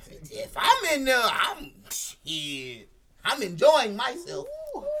 If I'm in there, I'm enjoying myself.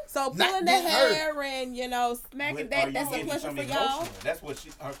 So Not pulling the getting hurt. hair and smacking But are that's you a getting pleasure for something y'all. emotional? That's what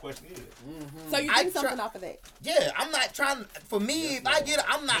her question is. So you I getting something try- off of that? Yeah, I'm not trying. For me, if I get it,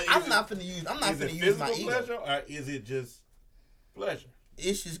 I'm not finna use. I'm not Is it finna use my physical ego. pleasure or is it just pleasure?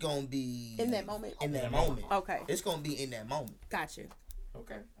 It's just gonna be In that moment? In that moment. Okay. It's gonna be in that moment. Got you.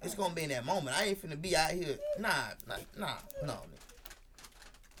 Okay. It's gonna be in that moment. I ain't finna be out here. Nah. No.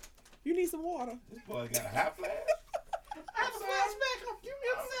 You need some water. This boy got a hot flash.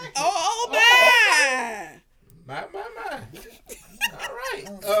 Oh, man. My. All right.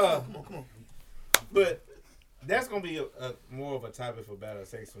 Come on. But that's gonna be a more of a topic for Battle of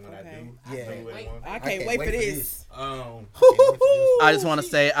Sex when I Okay. do. Yeah. do it one. I can't wait for this. I just want to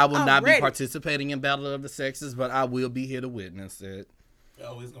say I will I'm not ready. be participating in Battle of the Sexes, but I will be here to witness it.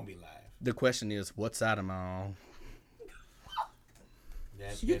 Oh, it's gonna be live. The question is, what side am I on?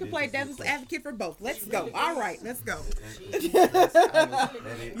 You can play devil's advocate for both. Let's go. All right, let's go.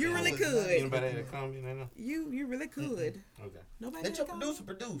 You really could. Anybody that come, you know? You really could. Okay. Nobody. Let your got producer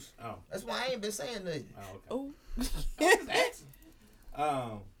produce. Oh. That's why I ain't been saying nothing. Oh, okay.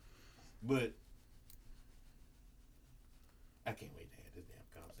 Oh. But I can't wait to have this damn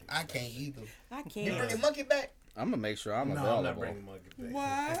conversation. I can't either. I You can't. bring the monkey back? I'm gonna make sure I'm No, I'm available. not bringing monkey back.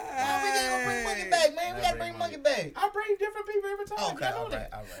 Why? Oh, we gotta bring monkey back, man. We gotta bring monkey back. I bring different people every time. Okay, I know all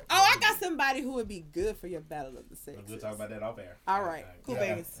that. right. Oh, I got somebody who would be good for your battle of the sexes. We'll talk about that off air. All right, cool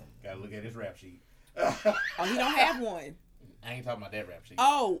Gotta- beans. Gotta look at his rap sheet. Oh, he don't have one. I ain't talking about that rap sheet.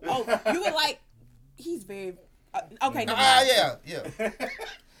 Oh, you were like, he's very. Okay, never mind. Yeah.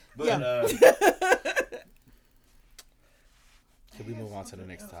 But Yeah. Can we move on to the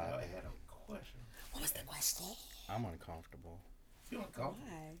next I topic? had a question. What was the question? I'm uncomfortable. You don't call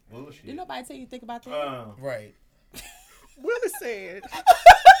Why? bullshit. Did nobody tell you to think about that? Right. Willie said.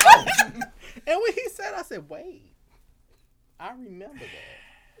 And when he said, I said, wait. I remember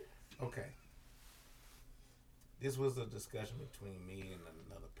that. Okay. This was a discussion between me and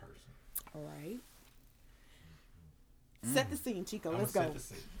another person. All right. Set the scene, Chico. Let's I'ma go. set the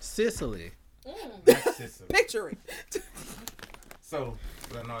scene. Sicily. Not Sicily. Picture it. So,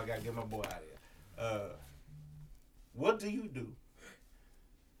 I know I gotta get my boy out of here. What do you do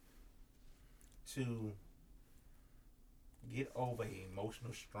to get over an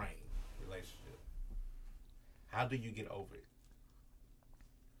emotional strain relationship? How do you get over it?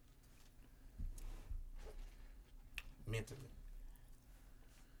 Mentally.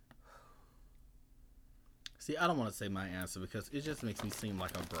 See, I don't want to say my answer because it just makes me seem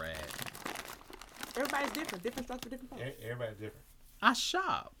like a brat. Everybody's different. Different stuff for different folks. Everybody's different. I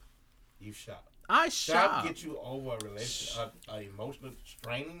shop. You shop. I Shop shop. get you over a relationship, an emotional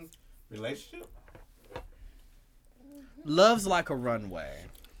straining relationship. Love's like a runway.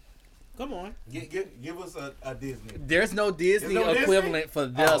 Come on. Give us a Disney. There's no Disney There's no Disney? equivalent for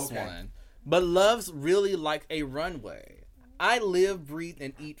this Oh, okay. one. But love's really like a runway. I live, breathe,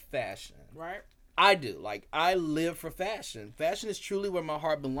 and eat fashion. Right. I do. Like, I live for fashion. Fashion is truly where my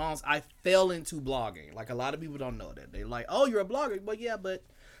heart belongs. I fell into blogging. Like, a lot of people don't know that. They're like, oh, you're a blogger. But yeah, but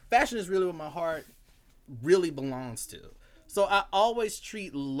fashion is really what my heart really belongs to. So I always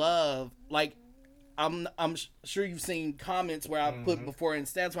treat love like I'm sure you've seen comments where I put before in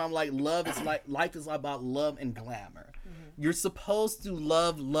stats where I'm like, life is about love and glamour. You're supposed to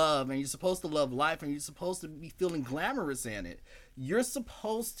love, and you're supposed to love life, and you're supposed to be feeling glamorous in it. You're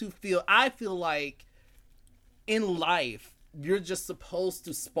supposed to feel, I feel like in life, you're just supposed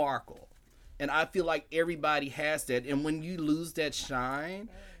to sparkle. And I feel like everybody has that. And when you lose that shine,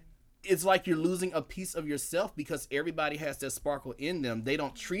 it's like you're losing a piece of yourself because everybody has that sparkle in them. They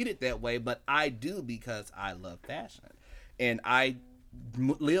don't treat it that way, but I do because I love fashion. And I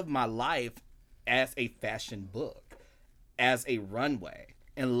live my life as a fashion book, as a runway.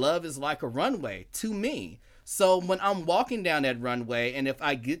 And love is like a runway to me. So when I'm walking down that runway, and if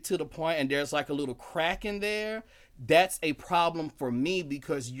I get to the point and there's like a little crack in there, that's a problem for me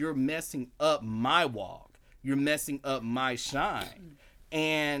because you're messing up my walk. You're messing up my shine.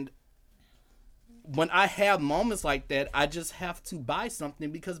 And when I have moments like that, I just have to buy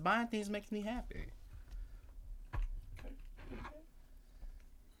something because buying things makes me happy.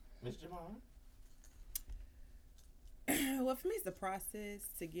 Miss Javon? Well, for me, it's the process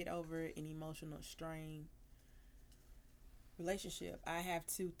to get over an emotional strain relationship. I have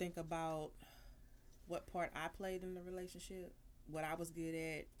to think about what part I played in the relationship, what I was good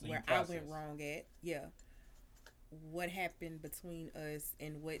at, So where I went wrong at. Yeah. What happened between us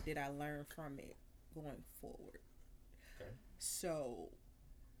and what did I learn from it going forward. Okay. So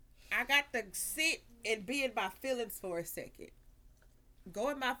I got to sit and be in my feelings for a second. Go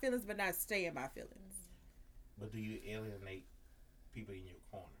in my feelings but not stay in my feelings. But do you alienate people in your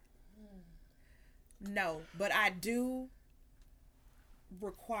corner? No, but I do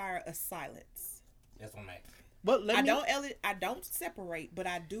require a silence. That's what I'm asking. But I don't separate, but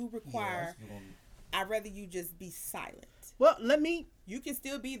I do require. I'd rather you just be silent. Well, let me You can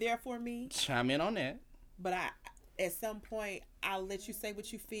still be there for me, chime in on that. but at some point I'll let you say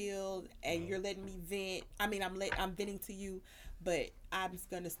what you feel, and you're letting me vent. I mean, I'm venting to you, but I'm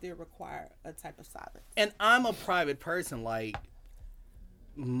gonna still require a type of silence. And I'm a private person. Like,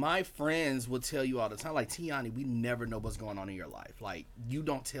 my friends will tell you all the time, like, Tiani, we never know what's going on in your life. Like, you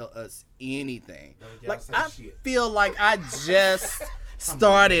don't tell us anything. Y'all Like, say I shit. feel like I just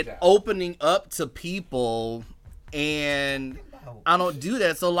started opening up to people, and I don't do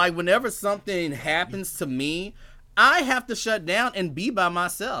that. So, like, whenever something happens to me, I have to shut down and be by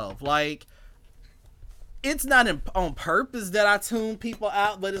myself. Like, it's not on purpose that I tune people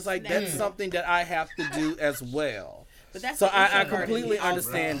out, but it's like that's something that I have to do as well. But that's So the I introvert in completely me also.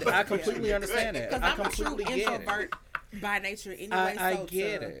 understand. I completely understand it. Because I I'm a true completely get it. introvert by nature anyway. I so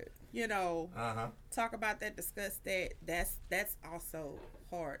get to, it. You know, Uh-huh. talk about that, discuss that. That's also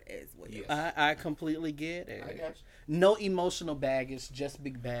hard as well. Yeah. I completely get it. I got you. No emotional baggage, just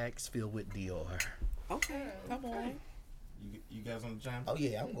big bags filled with Dior. Okay, come on. You guys on the chime? Oh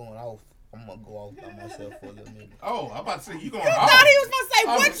yeah, I'm going off. I'm gonna go off by myself for a little minute. Oh, I'm about to say you going I off. thought he was going to say,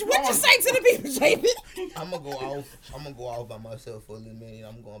 Oh, what you say to the people, JB? I'm gonna go off by myself for a little minute.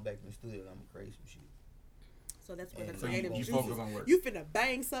 I'm going back in the studio and I'm gonna create some shit. So that's where the So creative you juices. focus on work. You finna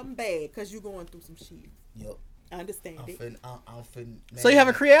bang something bad because you going through some shit. Yep. I understand I'm it. finna. So you have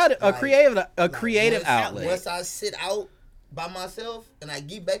a creative Like, creative once outlet. Once I sit out by myself and I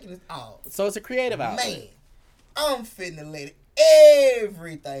get back in the So it's a creative outlet. man, I'm finna let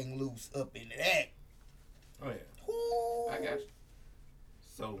everything loose up into that. Oh yeah. Ooh. I got you.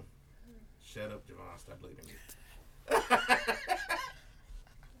 So, shut up, Javon. Stop looking at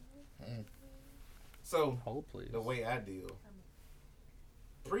me. So, Hold, please. the way I deal,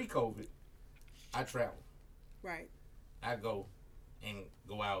 pre-COVID, I travel. Right. I go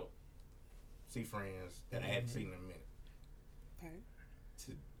out, see friends that I hadn't seen in a minute. Okay.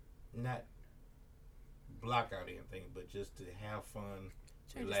 To not block out anything, but just to have fun,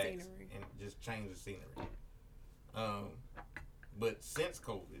 Change the relax, scenery. and just change the scenery. But since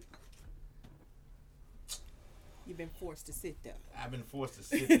COVID, You've been forced to sit there. I've been forced to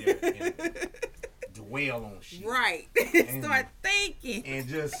sit there and dwell on shit. Right. And- Start thinking. And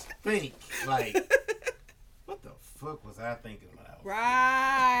just think, like, what the fuck was I thinking when I was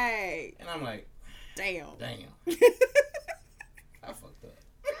Right. And I'm like, Damn. I fucked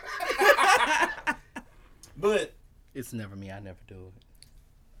up. But It's never me. I never do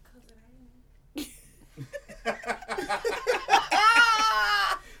it.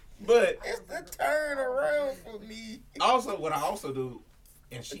 But It's the turn around for me. also, what I also do,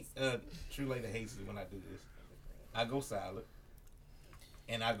 and True Lady hates it when I do this, I go silent,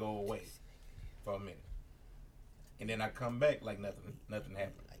 and I go away for a minute, and then I come back like nothing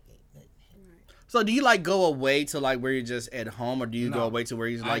happened. So do you like go away to like where you're just at home, or do you No. go away to where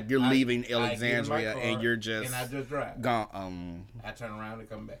you're like you're I leaving get in my Alexandria car and you're just and I just drive. gone? I turn around and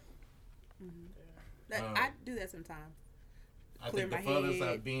come back. I do that sometimes. I Clear think the my furthest head.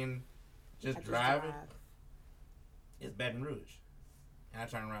 I've been I just just driving drive. is Baton Rouge. And I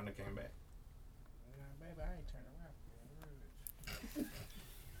turned around and came back. Baby, I ain't turning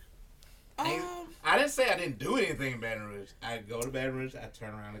around. I didn't say I didn't do anything in Baton Rouge. I go to Baton Rouge, I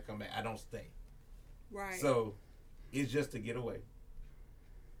turn around and come back. I don't stay. Right. So it's just to get away.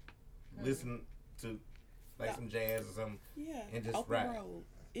 Listen to like some jazz or something. yeah. and just open ride. road.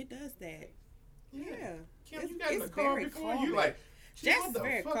 It does that. Yeah. Kim, It's- you got in the it's car very before. calming. You like, Jazz what is the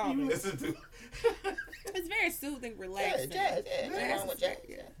very fuck calming. you listen to? It's very soothing, Yeah, relaxing. jazz. Yeah, nothing wrong with jazz.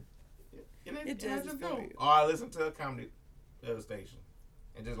 Yeah. And It and does I just for go. you. Or I listen to a comedy station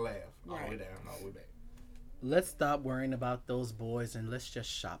and just laugh all the way Right. down, all the way back. Let's stop worrying about those boys and let's just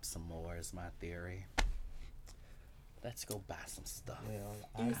shop some more. Is my theory. Let's go buy some stuff. Well,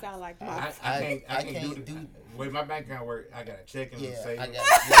 You sound like I my. can't do the way my bank account work. I got a checking and yeah, savings. I got.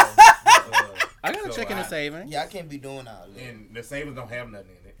 I got a So check in the savings. Yeah, I can't be doing all that. and the savings don't have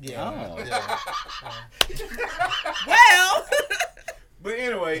nothing in it. Yeah. Oh. Yeah. Well, But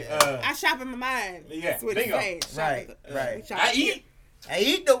anyway, I shop in my mind. Yeah, That's what bingo. it's saying. Right, Shop- right. shop- I eat. I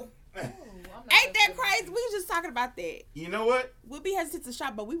eat though. Ain't that crazy? We was just talking about that. You know what? We'll be hesitant to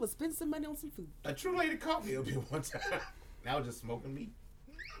shop, but we will spend some money on some food. A true lady called me up here one time. And I was just smoking meat.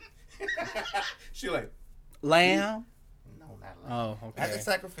 She like, Lamb. no, not like Oh, That's okay.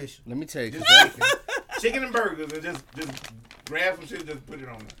 sacrificial. Let me tell you. just 'cause that- chicken and burgers, and just grab some shit, and just put it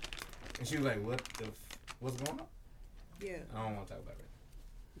on there. And she was like, what's going on? Yeah. I don't want to talk about it.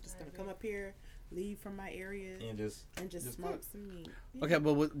 I'm just gonna come up here, leave from my area, And just and just smoke some meat. Okay,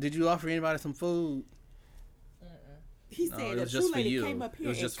 but did you offer anybody some food? He No, said it a was true just for lady you. came up It here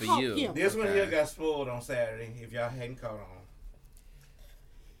was and just for caught you. him. this one Okay. here got spoiled on Saturday. If y'all hadn't caught on,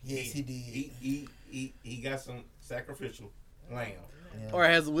 Yes, he did. he got some sacrificial lamb. Yeah. Or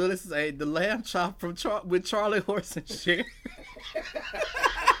as Willis say, the lamb chop from with Charlie Horse and shit.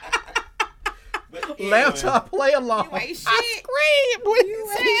 But Lamb anyway, chop play along. You ain't shit. I screamed when you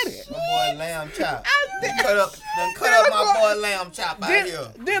said it. My boy Lamb Chop. Done cut up my boy Lamb Chop out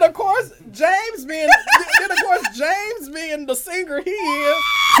here. Then of course James being the singer he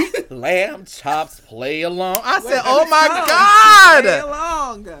is. Lamb chops play along. I said, Well, "Oh my Play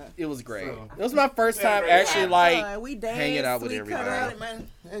god!" along. It was great. So- It was my first time Yeah, actually like We danced, hanging out with we everybody. cut Alright, up, man.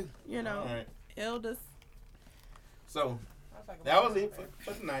 Hey. you know, all right. elders. So that was it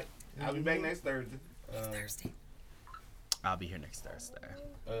for tonight. I'll be back next Thursday. I'll be here next Thursday.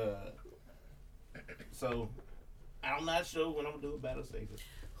 So I'm not sure when I'm gonna do a battle station.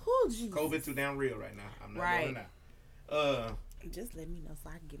 Whew, Jesus. COVID too damn real right now. I'm not Right. doing it now. Just let me know so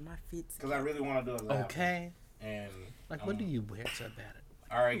I can get my fits. Cause I really want to do a live. Okay. And Like, what do you wear to a battle?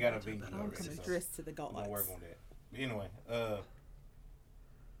 I already got a venue I'm already. coming So dressed to the I'm gonna gods. work on that. But anyway,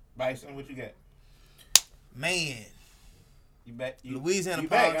 Bison, what you got? Man. You back? Louisiana you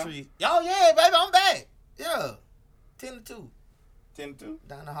palm back, huh? trees. Oh yeah, baby, I'm back. Yeah. 10-2. 10-2.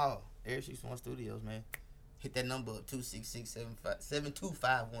 Down the hall. Air 61 Studios, man. Hit that number up,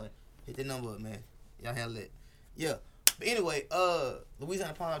 266-7251. Hit that number up, man. Y'all handle it. Yeah. But anyway,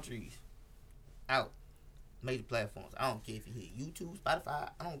 Louisiana palm trees. Out. Major platforms. I don't care if you hit YouTube, Spotify.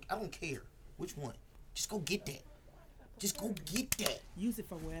 I don't care which one. Just go get that. Just go get that. Use it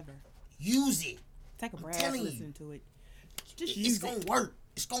for whatever. Use it. Take a breath, telling you. listen to it. Just It's use gonna it. work.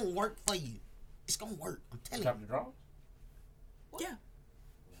 It's gonna work for you. It's gonna work. I'm telling Top you. the draw. Yeah.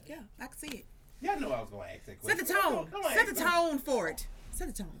 Yeah, I can see it. Y'all know I was gonna ask that Set question. the tone. Don't Set ask the tone for it. Set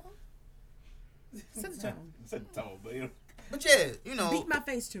the tone. Set the tone. Set the tone, but you know. But yeah, you know. Beat my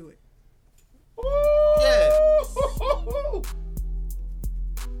face to it. Yeah.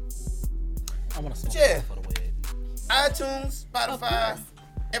 I want to smoke Yeah. for the wedding. iTunes, Spotify, Of course.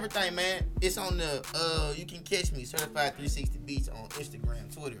 everything, man. It's on the you can catch me, Certified 360 Beats on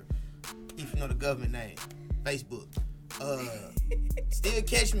Instagram, Twitter, if you know the government name, Facebook. Still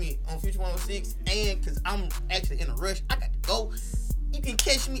catch me on Future 106, and cause I'm actually in a rush, I got to go. You can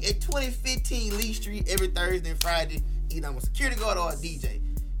catch me at 2015 Lee Street every Thursday and Friday. Either I'm a security guard or a DJ.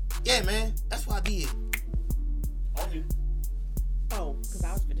 Yeah, man, that's what I did. Oh, because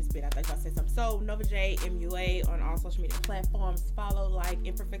I was finna spit. I thought y'all said something. So, Nova J MUA on all social media platforms. Follow, like,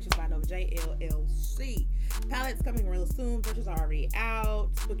 Imperfections by Nova J LLC. Palettes coming real soon. Pictures are already out.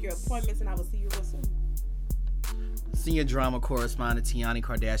 Book your appointments, and I will see you real soon. Senior drama correspondent Tiani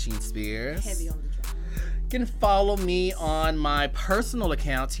Kardashian Spears. Heavy on the drum. can follow me on my personal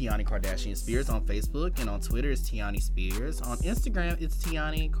account, Tiani Kardashian Spears, on Facebook, and on Twitter it's Tiani Spears. On Instagram it's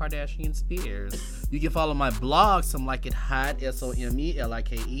Tiani Kardashian Spears. You can follow my blog, Some Like It Hot,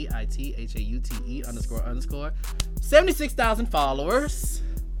 SOMELIKEITHAUTE _ 76,000 followers.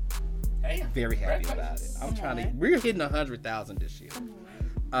 Hey, Very happy about it. I'm trying to. We're hitting 100,000 this year.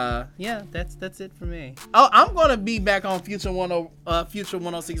 Yeah, that's it for me. Oh, I'm gonna be back on Future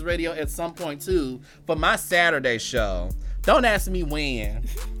 106 Radio at some point too for my Saturday show. Don't ask me when,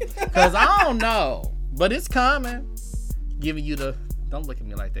 cause I don't know, but it's coming. Giving you the. Don't look at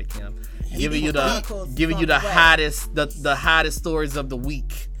me like that, Kim. Giving you the hottest, the hottest stories of the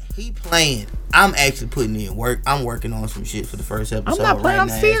week. He playing. I'm actually putting in work. I'm working on some shit for the first episode. I'm not playing. Right I'm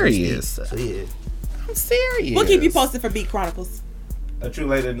now, serious. So yeah, I'm serious. We'll keep you posted for Beat Chronicles. A True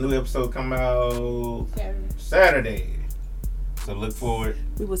Lady, new episode come out Saturday. So look forward.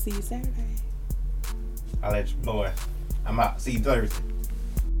 We will see you Saturday. I'll let you boy. I'm out. See you Thursday.